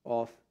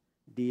of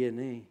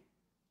DNA.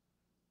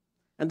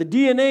 And the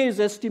DNA is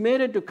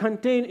estimated to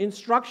contain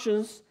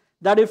instructions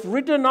that, if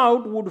written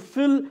out, would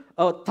fill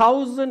a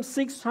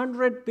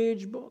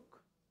 1,600-page book.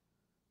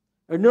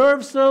 A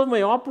nerve cell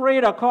may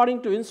operate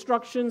according to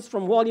instructions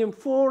from volume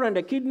 4 and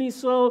a kidney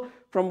cell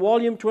from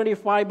volume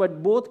 25,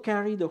 but both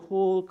carry the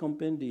whole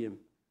compendium.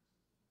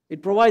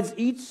 It provides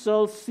each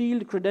cell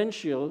sealed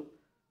credential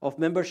of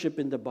membership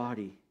in the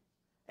body.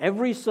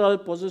 Every cell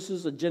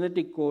possesses a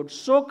genetic code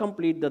so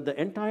complete that the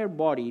entire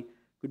body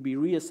could be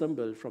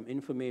reassembled from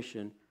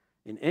information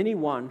in any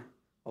one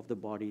of the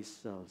body's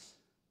cells.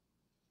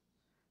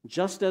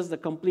 Just as the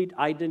complete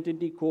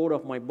identity code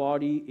of my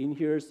body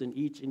inheres in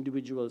each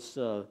individual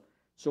cell,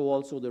 so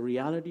also the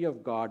reality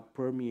of God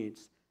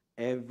permeates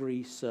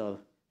every cell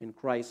in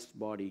Christ's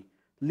body,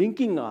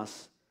 linking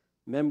us,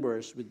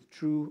 members, with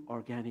true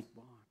organic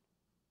bond.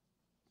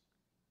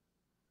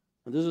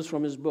 And this is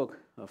from his book,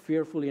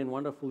 Fearfully and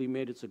Wonderfully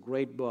Made. It's a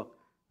great book,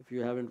 if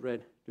you haven't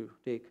read, to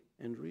take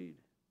and read.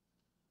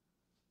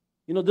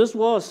 You know, this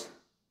was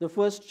the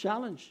first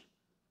challenge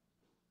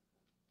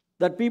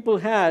that people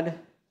had,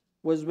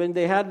 was when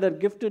they had their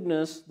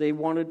giftedness, they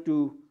wanted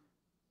to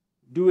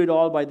do it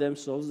all by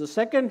themselves. The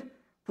second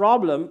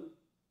problem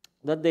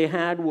that they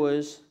had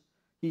was,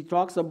 he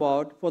talks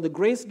about, for the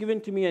grace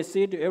given to me, I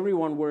say to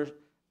everyone,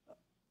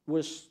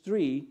 verse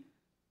 3,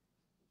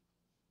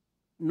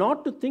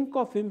 not to think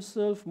of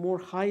himself more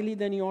highly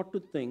than he ought to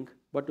think,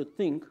 but to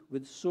think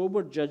with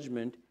sober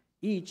judgment,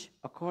 each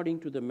according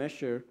to the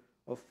measure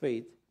of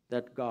faith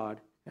that God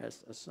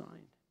has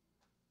assigned.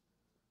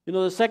 You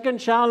know, the second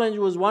challenge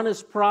was, one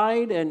is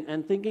pride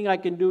and thinking I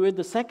can do it.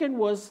 The second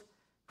was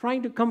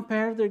trying to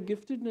compare their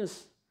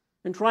giftedness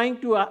and trying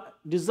to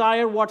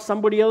desire what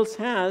somebody else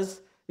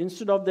has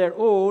instead of their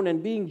own,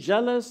 and being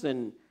jealous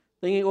and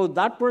thinking, oh,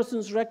 that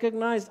person's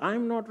recognized,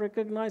 I'm not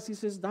recognized. He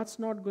says, that's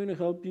not going to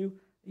help you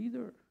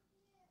either.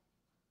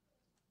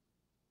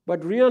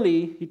 But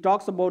really, he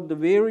talks about the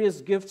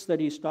various gifts that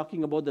he's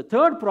talking about. The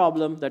third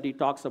problem that he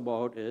talks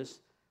about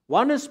is,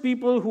 one is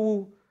people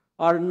who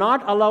are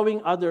not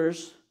allowing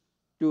others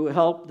to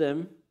help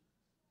them.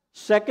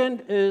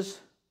 Second is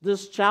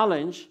this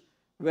challenge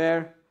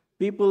where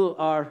people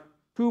are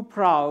too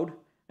proud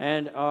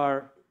and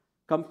are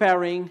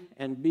comparing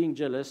and being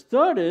jealous.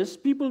 Third is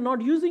people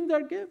not using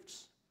their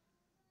gifts.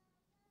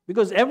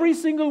 Because every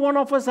single one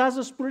of us has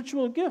a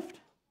spiritual gift.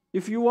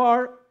 If you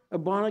are a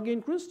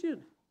born-again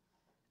Christian.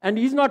 And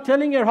he's not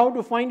telling you how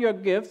to find your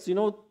gifts.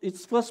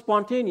 It's first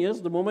spontaneous.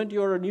 The moment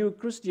you're a new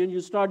Christian,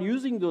 you start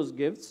using those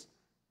gifts.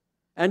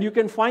 And you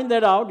can find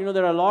that out.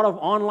 There are a lot of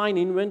online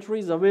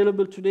inventories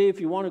available today.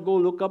 If you want to go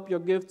look up your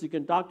gifts, you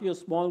can talk to your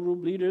small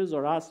group leaders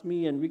or ask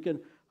me, and we can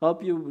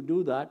help you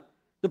do that.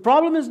 The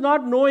problem is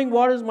not knowing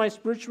what is my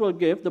spiritual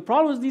gift. The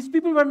problem is these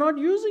people were not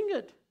using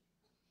it.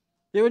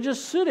 They were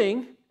just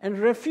sitting and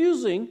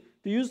refusing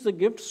to use the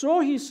gift. So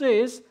he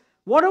says,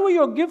 whatever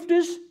your gift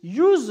is,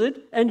 use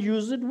it and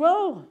use it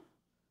well.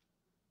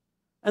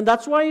 And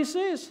that's why he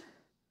says,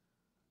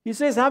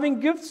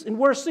 having gifts in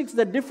verse 6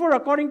 that differ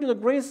according to the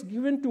grace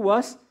given to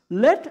us,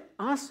 let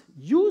us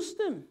use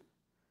them.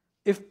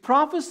 If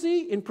prophecy,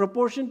 in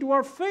proportion to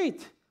our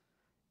faith.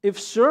 If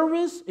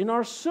service, in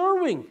our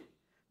serving.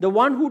 The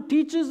one who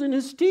teaches in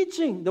his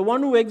teaching. The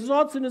one who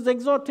exhorts in his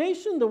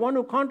exhortation. The one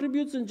who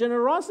contributes in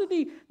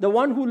generosity. The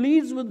one who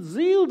leads with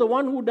zeal. The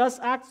one who does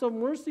acts of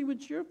mercy with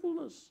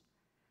cheerfulness.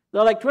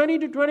 There are like 20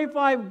 to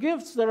 25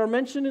 gifts that are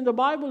mentioned in the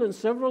Bible in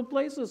several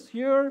places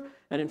here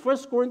and in 1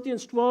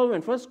 Corinthians 12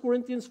 and 1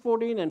 Corinthians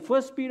 14 and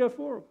 1 Peter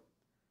 4.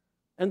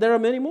 And there are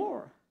many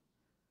more.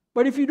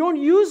 But if you don't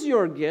use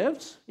your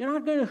gifts, you're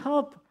not going to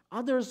help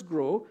others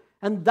grow.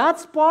 And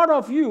that's part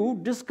of you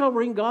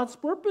discovering God's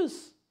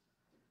purpose.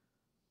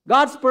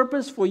 God's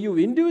purpose for you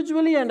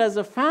individually and as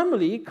a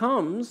family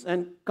comes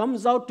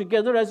out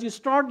together as you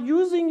start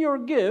using your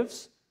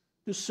gifts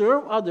to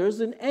serve others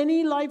in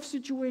any life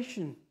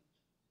situation.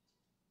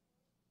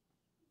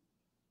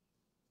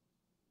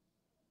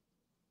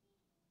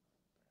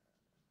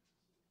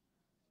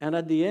 And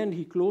at the end,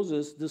 he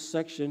closes this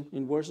section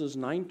in verses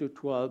 9 to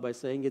 12 by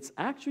saying it's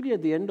actually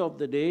at the end of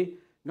the day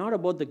not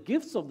about the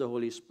gifts of the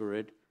Holy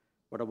Spirit,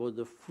 but about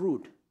the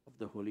fruit of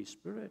the Holy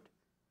Spirit.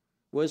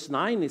 Verse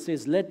 9, it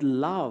says, let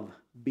love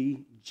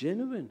be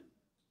genuine.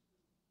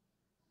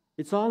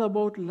 It's all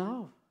about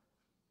love.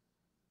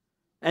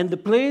 And the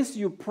place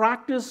you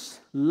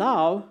practice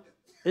love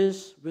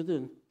is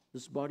within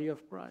this body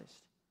of Christ.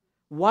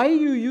 Why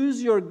you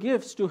use your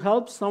gifts to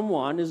help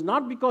someone is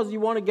not because you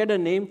want to get a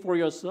name for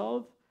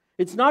yourself.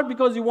 It's not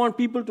because you want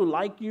people to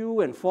like you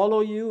and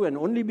follow you and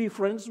only be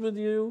friends with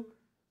you.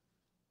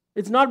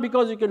 It's not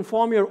because you can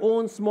form your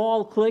own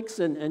small cliques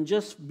and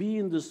just be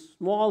in this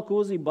small,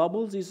 cozy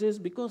bubbles. He says,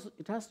 because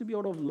it has to be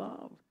out of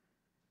love.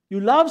 You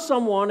love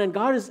someone and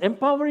God is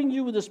empowering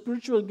you with a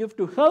spiritual gift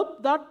to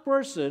help that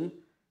person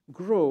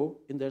grow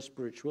in their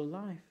spiritual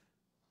life.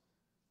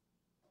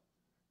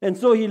 And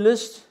so he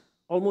lists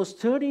almost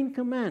 13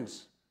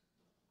 commands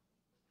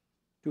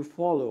to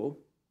follow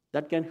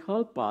that can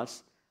help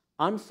us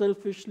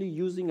unselfishly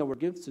using our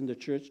gifts in the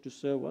church to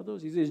serve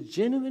others. He says,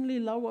 genuinely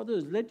love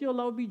others. Let your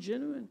love be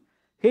genuine.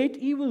 Hate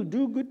evil.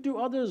 Do good to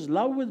others.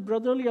 Love with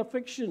brotherly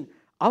affection.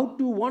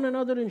 Outdo one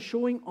another in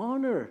showing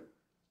honor.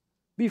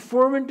 Be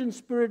fervent in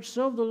spirit.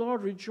 Serve the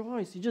Lord.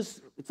 Rejoice.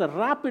 It's a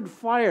rapid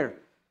fire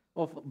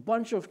of a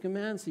bunch of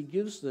commands he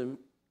gives them.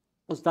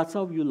 Because that's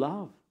how you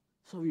love.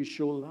 That's how you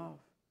show love.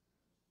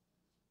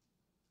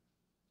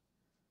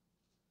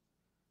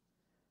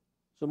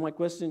 So my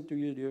question to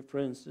you, dear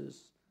friends,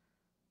 is,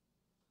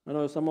 I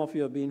know some of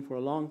you have been for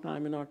a long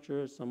time in our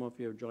church, some of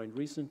you have joined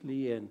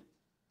recently, and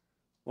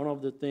one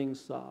of the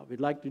things we'd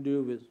like to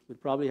do is we'll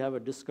probably have a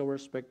Discover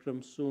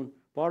Spectrum soon.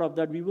 Part of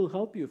that, we will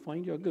help you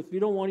find your gift. We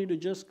don't want you to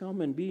just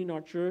come and be in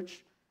our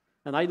church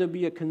and either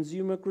be a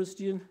consumer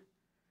Christian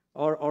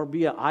or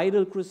be an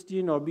idle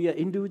Christian or be an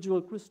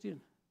individual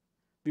Christian.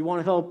 We want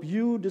to help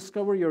you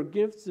discover your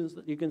gifts so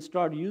that you can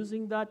start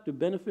using that to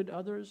benefit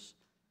others.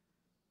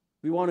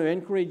 We want to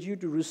encourage you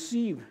to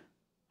receive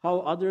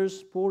how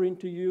others pour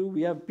into you.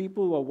 We have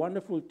people who are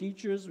wonderful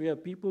teachers. We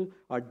have people,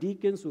 our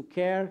deacons, who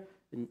care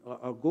and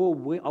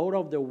go out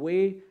of their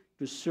way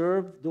to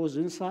serve those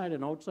inside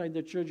and outside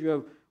the church. You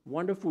have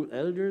wonderful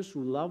elders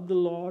who love the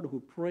Lord, who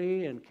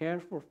pray and care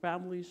for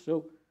families.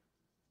 So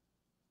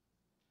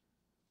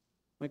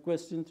my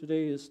question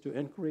today is to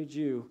encourage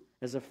you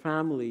as a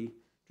family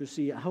to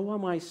see, how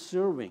am I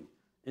serving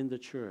in the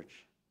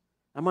church?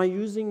 Am I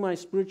using my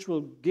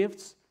spiritual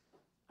gifts?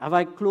 Have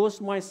I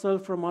closed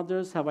myself from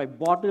others? Have I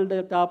bottled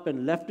it up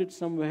and left it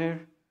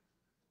somewhere?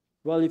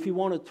 Well, if you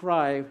want to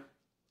thrive,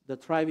 the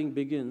thriving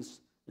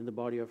begins in the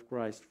body of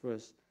Christ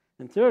first.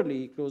 And thirdly,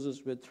 he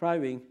closes with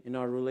thriving in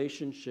our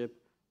relationship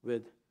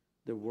with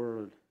the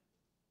world.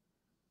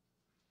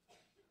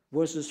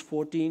 Verses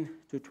 14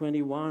 to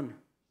 21.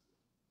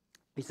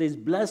 He says,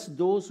 bless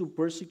those who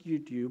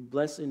persecute you,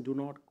 bless and do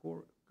not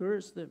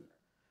curse them.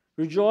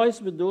 Rejoice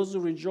with those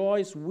who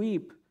rejoice,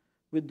 weep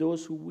with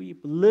those who weep.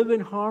 Live in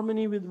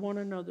harmony with one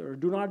another.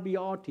 Do not be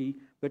haughty,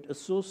 but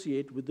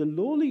associate with the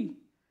lowly.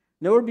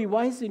 Never be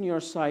wise in your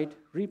sight.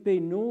 Repay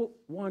no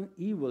one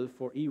evil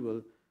for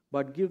evil,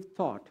 but give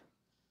thought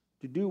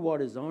to do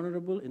what is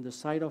honorable in the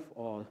sight of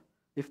all.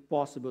 If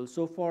possible,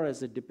 so far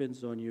as it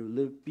depends on you,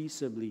 live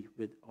peaceably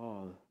with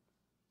all.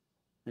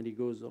 And he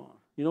goes on.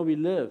 We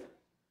live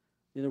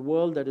in a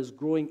world that is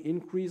growing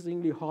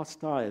increasingly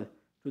hostile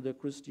to the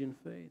Christian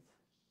faith.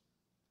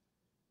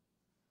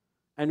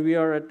 And we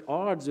are at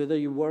odds whether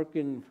you work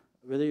in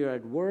whether you're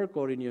at work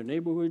or in your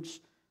neighborhoods,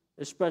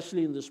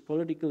 especially in this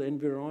political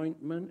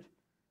environment.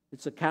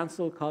 It's a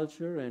cancel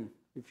culture, and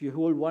if you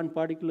hold one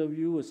particular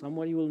view,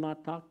 somebody will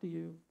not talk to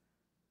you.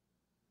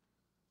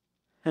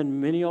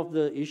 And many of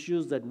the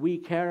issues that we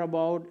care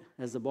about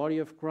as the body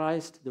of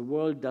Christ, the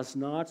world does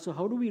not. So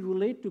how do we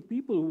relate to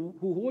people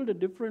who hold a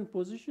different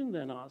position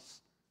than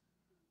us?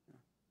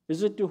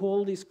 Is it to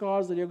hold these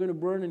cars that you're going to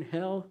burn in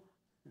hell?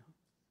 It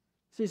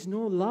says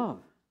no,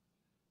 love.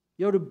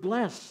 You have to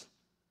bless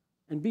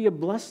and be a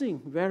blessing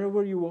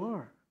wherever you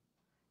are.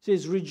 It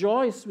says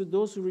rejoice with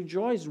those who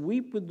rejoice,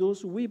 weep with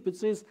those who weep. It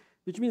says,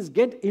 which means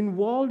get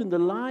involved in the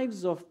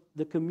lives of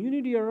the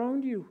community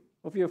around you,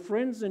 of your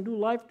friends, and do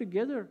life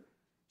together.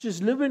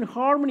 Just live in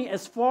harmony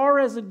as far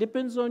as it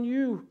depends on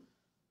you.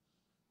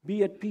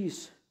 Be at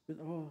peace with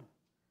all.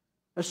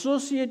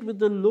 Associate with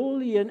the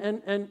lowly,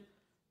 and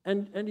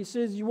he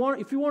says, if you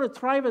want to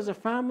thrive as a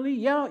family,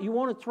 yeah, you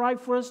want to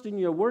thrive first in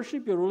your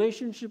worship, your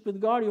relationship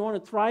with God. You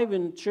want to thrive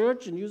in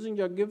church and using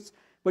your gifts,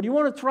 but you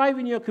want to thrive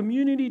in your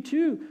community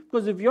too.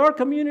 Because if your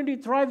community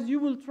thrives, you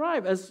will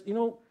thrive. As you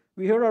know,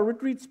 we heard our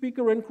retreat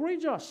speaker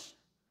encourage us.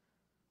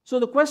 So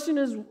the question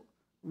is,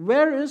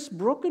 where is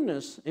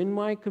brokenness in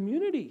my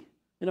community?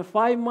 In a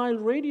 5-mile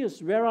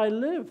radius where I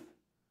live,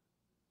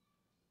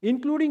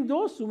 including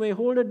those who may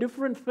hold a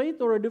different faith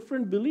or a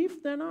different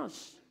belief than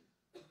us.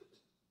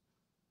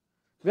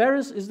 Where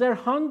is there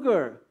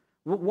hunger?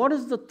 What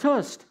is the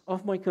thirst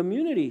of my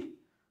community?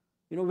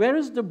 Where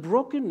is the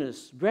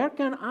brokenness? Where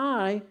can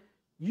I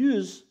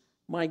use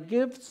my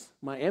gifts,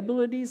 my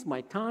abilities,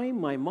 my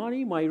time, my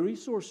money, my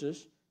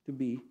resources to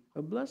be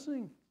a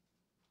blessing?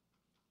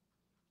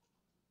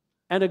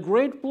 And a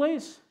great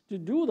place to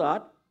do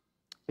that,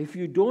 if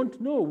you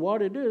don't know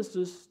what it is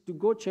to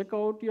go check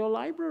out your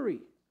library.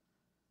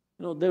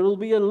 There will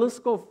be a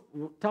list of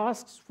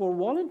tasks for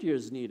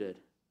volunteers needed.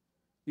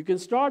 You can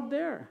start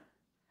there.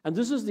 And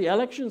this is the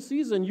election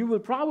season. You will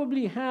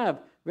probably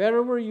have,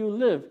 wherever you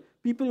live,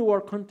 people who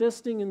are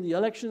contesting in the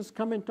elections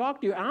come and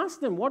talk to you. Ask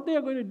them what they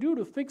are going to do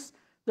to fix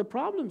the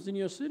problems in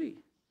your city.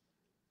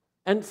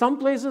 And some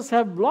places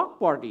have block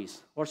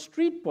parties or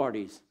street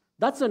parties.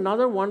 That's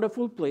another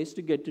wonderful place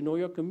to get to know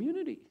your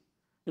community.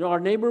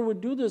 Our neighbor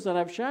would do this, and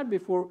I've shared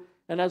before,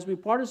 and as we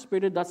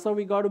participated, that's how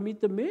we got to meet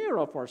the mayor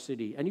of our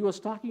city. And he was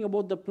talking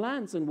about the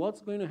plans and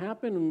what's going to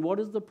happen and what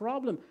is the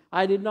problem.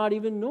 I did not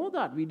even know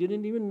that. We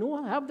didn't even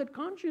have that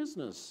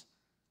consciousness.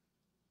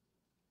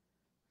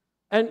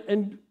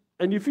 And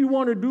if you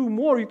want to do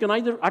more, you can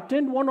either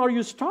attend one or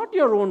you start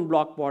your own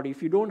block party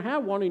if you don't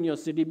have one in your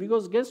city,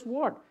 because guess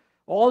what?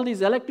 All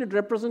these elected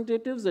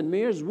representatives and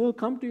mayors will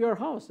come to your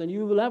house, and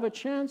you will have a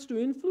chance to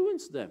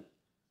influence them,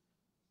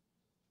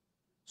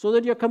 so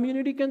that your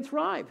community can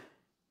thrive.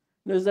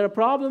 Is there a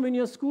problem in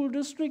your school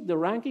district? The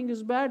ranking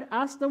is bad?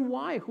 Ask them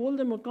why. Hold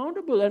them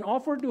accountable and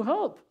offer to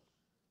help.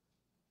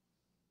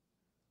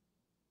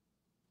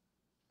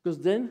 Because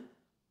then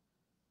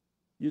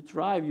you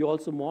thrive. You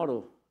also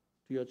model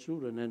to your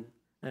children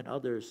and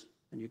others,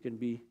 and you can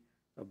be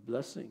a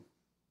blessing.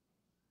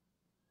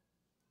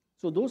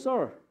 So those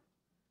are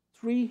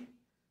 3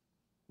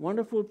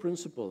 wonderful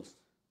principles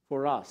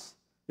for us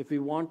if we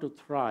want to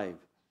thrive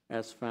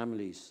as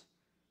families.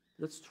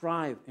 Let's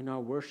thrive in our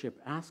worship.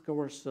 Ask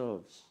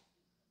ourselves,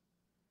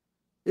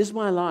 is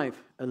my life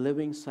a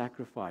living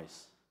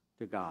sacrifice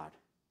to God?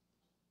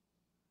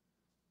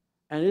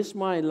 And is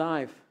my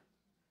life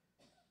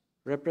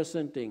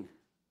representing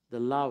the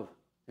love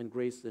and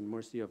grace and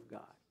mercy of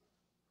God?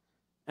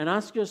 And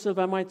ask yourself,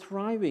 am I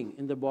thriving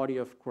in the body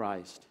of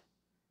Christ?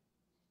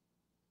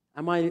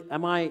 Am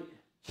I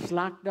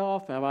slacked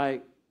off? Have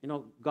I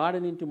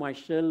gotten into my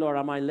shell, or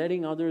am I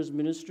letting others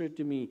minister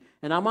to me?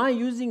 And am I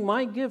using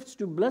my gifts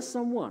to bless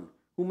someone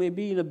who may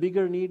be in a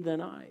bigger need than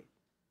I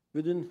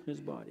within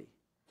his body?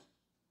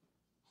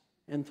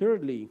 And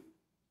thirdly,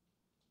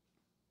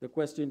 the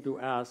question to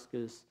ask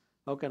is,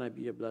 how can I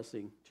be a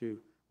blessing to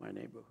my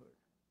neighborhood?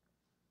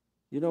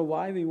 You know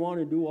why we want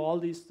to do all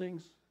these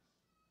things?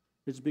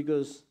 It's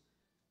because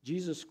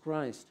Jesus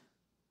Christ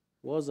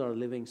was our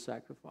living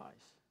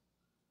sacrifice.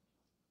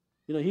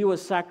 He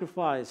was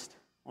sacrificed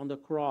on the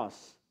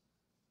cross,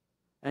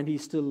 and he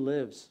still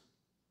lives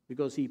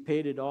because he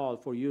paid it all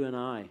for you and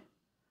I.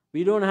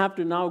 We don't have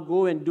to now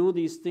go and do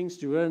these things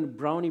to earn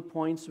brownie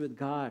points with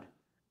God.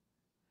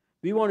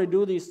 We want to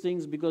do these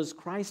things because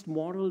Christ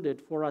modeled it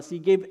for us. He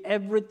gave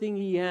everything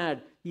he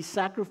had. He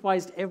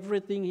sacrificed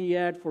everything he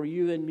had for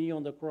you and me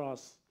on the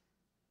cross.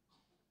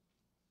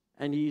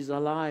 And he's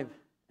alive,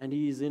 and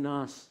he is in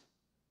us,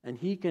 and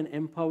he can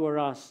empower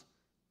us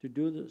to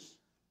do this.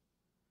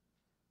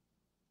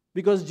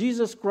 Because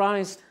Jesus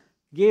Christ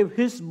gave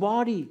his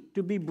body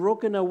to be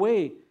broken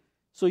away,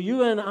 so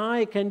you and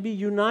I can be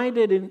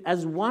united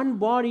as one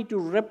body to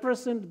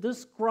represent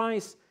this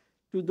Christ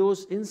to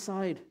those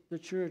inside the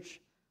church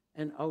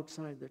and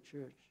outside the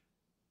church.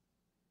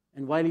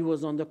 And while he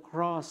was on the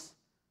cross,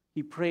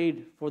 he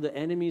prayed for the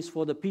enemies,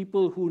 for the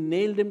people who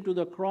nailed him to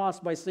the cross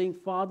by saying,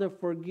 "Father,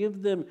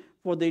 forgive them,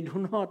 for they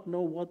do not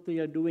know what they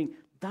are doing."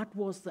 That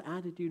was the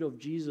attitude of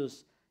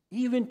Jesus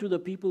even to the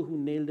people who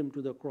nailed him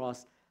to the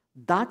cross.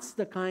 That's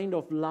the kind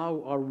of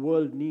love our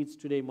world needs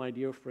today, my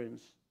dear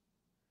friends.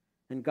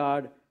 And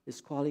God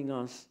is calling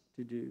us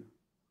to do.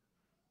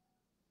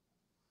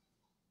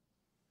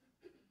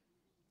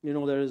 You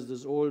know, there is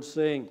this old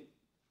saying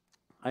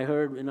I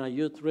heard in our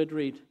youth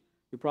retreat,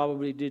 you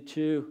probably did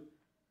too.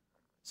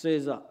 It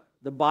says,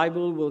 the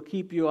Bible will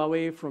keep you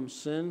away from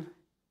sin,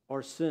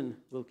 or sin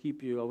will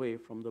keep you away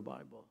from the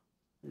Bible,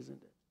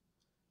 isn't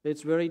it?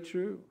 It's very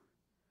true.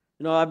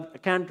 You know, I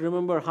can't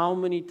remember how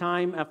many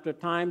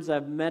times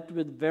I've met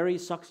with very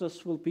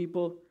successful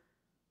people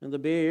in the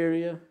Bay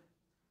Area.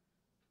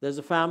 There's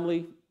a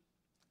family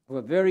who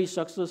are very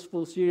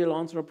successful serial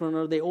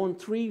entrepreneur. They own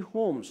 3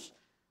 homes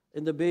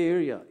in the Bay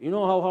Area. You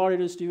know how hard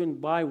it is to even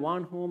buy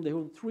one home? They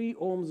own 3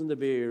 homes in the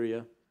Bay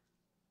Area.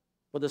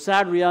 But the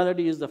sad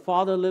reality is the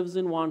father lives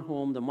in one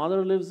home, the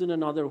mother lives in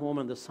another home,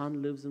 and the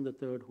son lives in the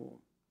 3rd home.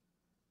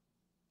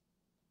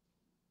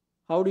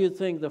 How do you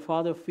think the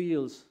father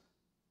feels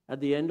at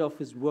the end of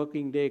his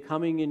working day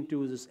coming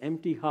into this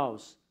empty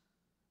house,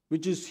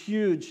 which is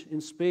huge in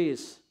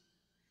space,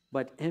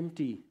 but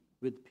empty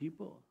with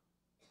people?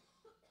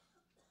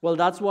 Well,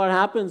 that's what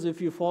happens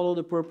if you follow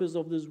the purpose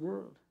of this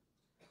world.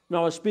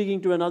 Now, I was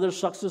speaking to another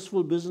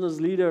successful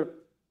business leader,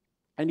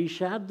 and he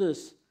shared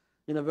this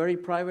in a very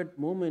private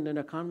moment in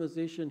a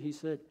conversation. He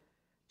said,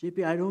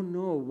 JP, I don't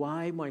know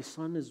why my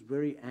son is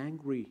very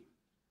angry.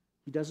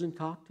 He doesn't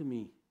talk to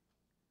me.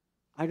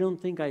 I don't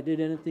think I did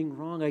anything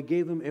wrong. I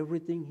gave him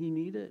everything he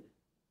needed.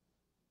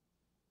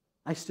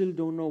 I still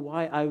don't know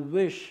why. I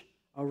wish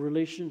our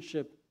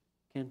relationship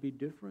can be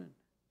different.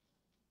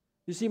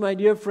 You see, my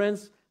dear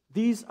friends,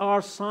 these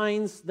are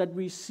signs that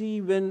we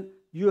see when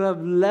you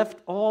have left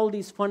all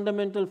these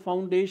fundamental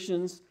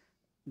foundations,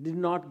 did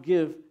not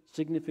give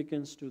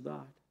significance to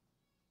that.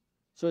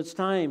 So it's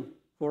time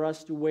for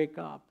us to wake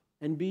up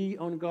and be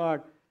on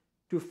guard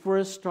to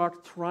first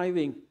start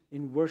thriving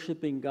in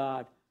worshiping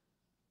God.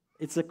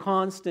 It's a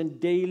constant,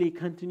 daily,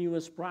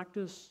 continuous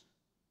practice.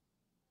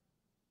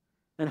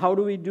 And how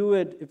do we do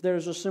it? If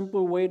there's a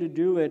simple way to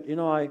do it, you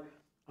know,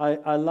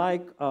 I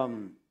like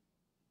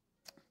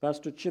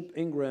Pastor Chip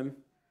Ingram.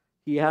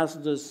 He has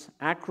this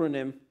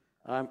acronym,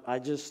 I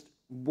just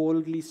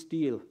boldly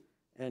steal,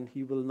 and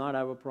he will not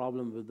have a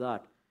problem with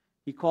that.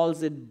 He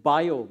calls it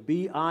BIO,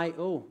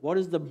 B-I-O. What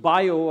is the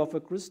bio of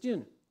a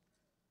Christian? It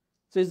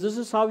says this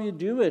is how you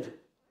do it.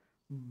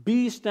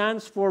 B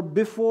stands for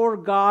before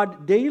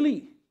God daily.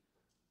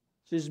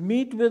 It says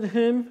meet with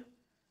Him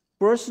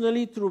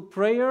personally through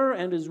prayer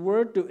and His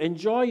Word to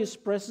enjoy His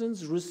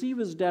presence, receive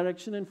His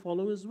direction, and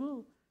follow His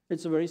will.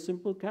 It's a very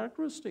simple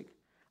characteristic.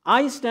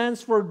 I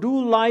stands for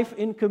do life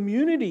in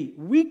community,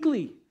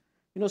 weekly.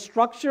 You know,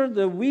 structure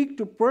the week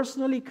to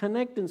personally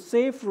connect in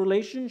safe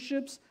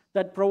relationships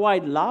that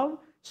provide love,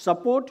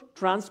 support,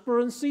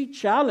 transparency,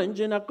 challenge,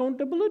 and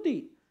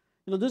accountability.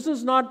 You know, this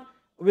is not,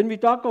 when we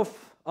talk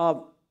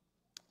of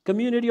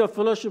community or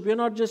fellowship, we're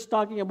not just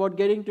talking about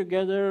getting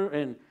together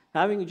and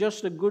having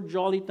just a good,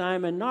 jolly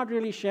time and not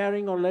really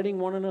sharing or letting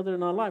one another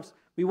in our lives.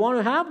 We want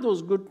to have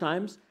those good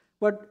times,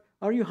 but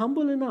are you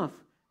humble enough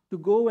to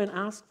go and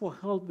ask for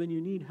help when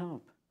you need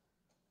help?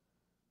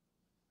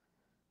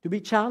 To be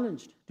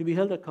challenged, to be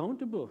held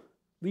accountable.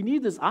 We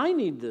need this. I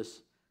need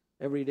this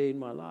every day in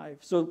my life.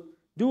 So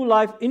do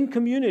life in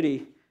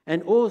community.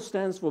 And O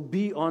stands for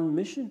be on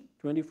mission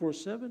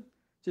 24/7. It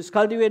says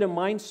cultivate a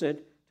mindset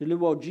to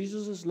live out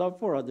Jesus' love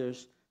for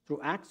others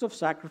through acts of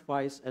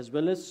sacrifice as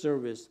well as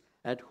service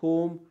at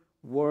home,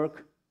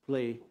 work,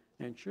 play,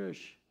 and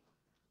church.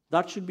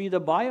 That should be the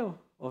bio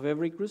of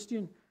every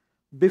Christian.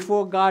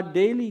 Before God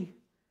daily,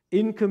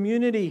 in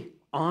community,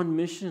 on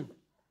mission.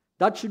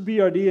 That should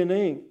be our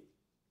DNA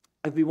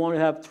if we want to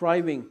have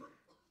thriving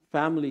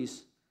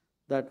families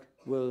that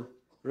will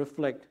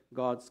reflect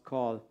God's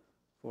call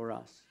for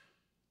us.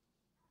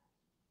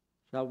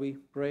 Shall we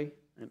pray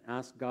and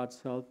ask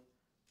God's help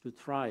to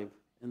thrive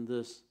in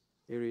these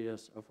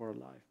areas of our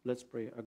life? Let's pray.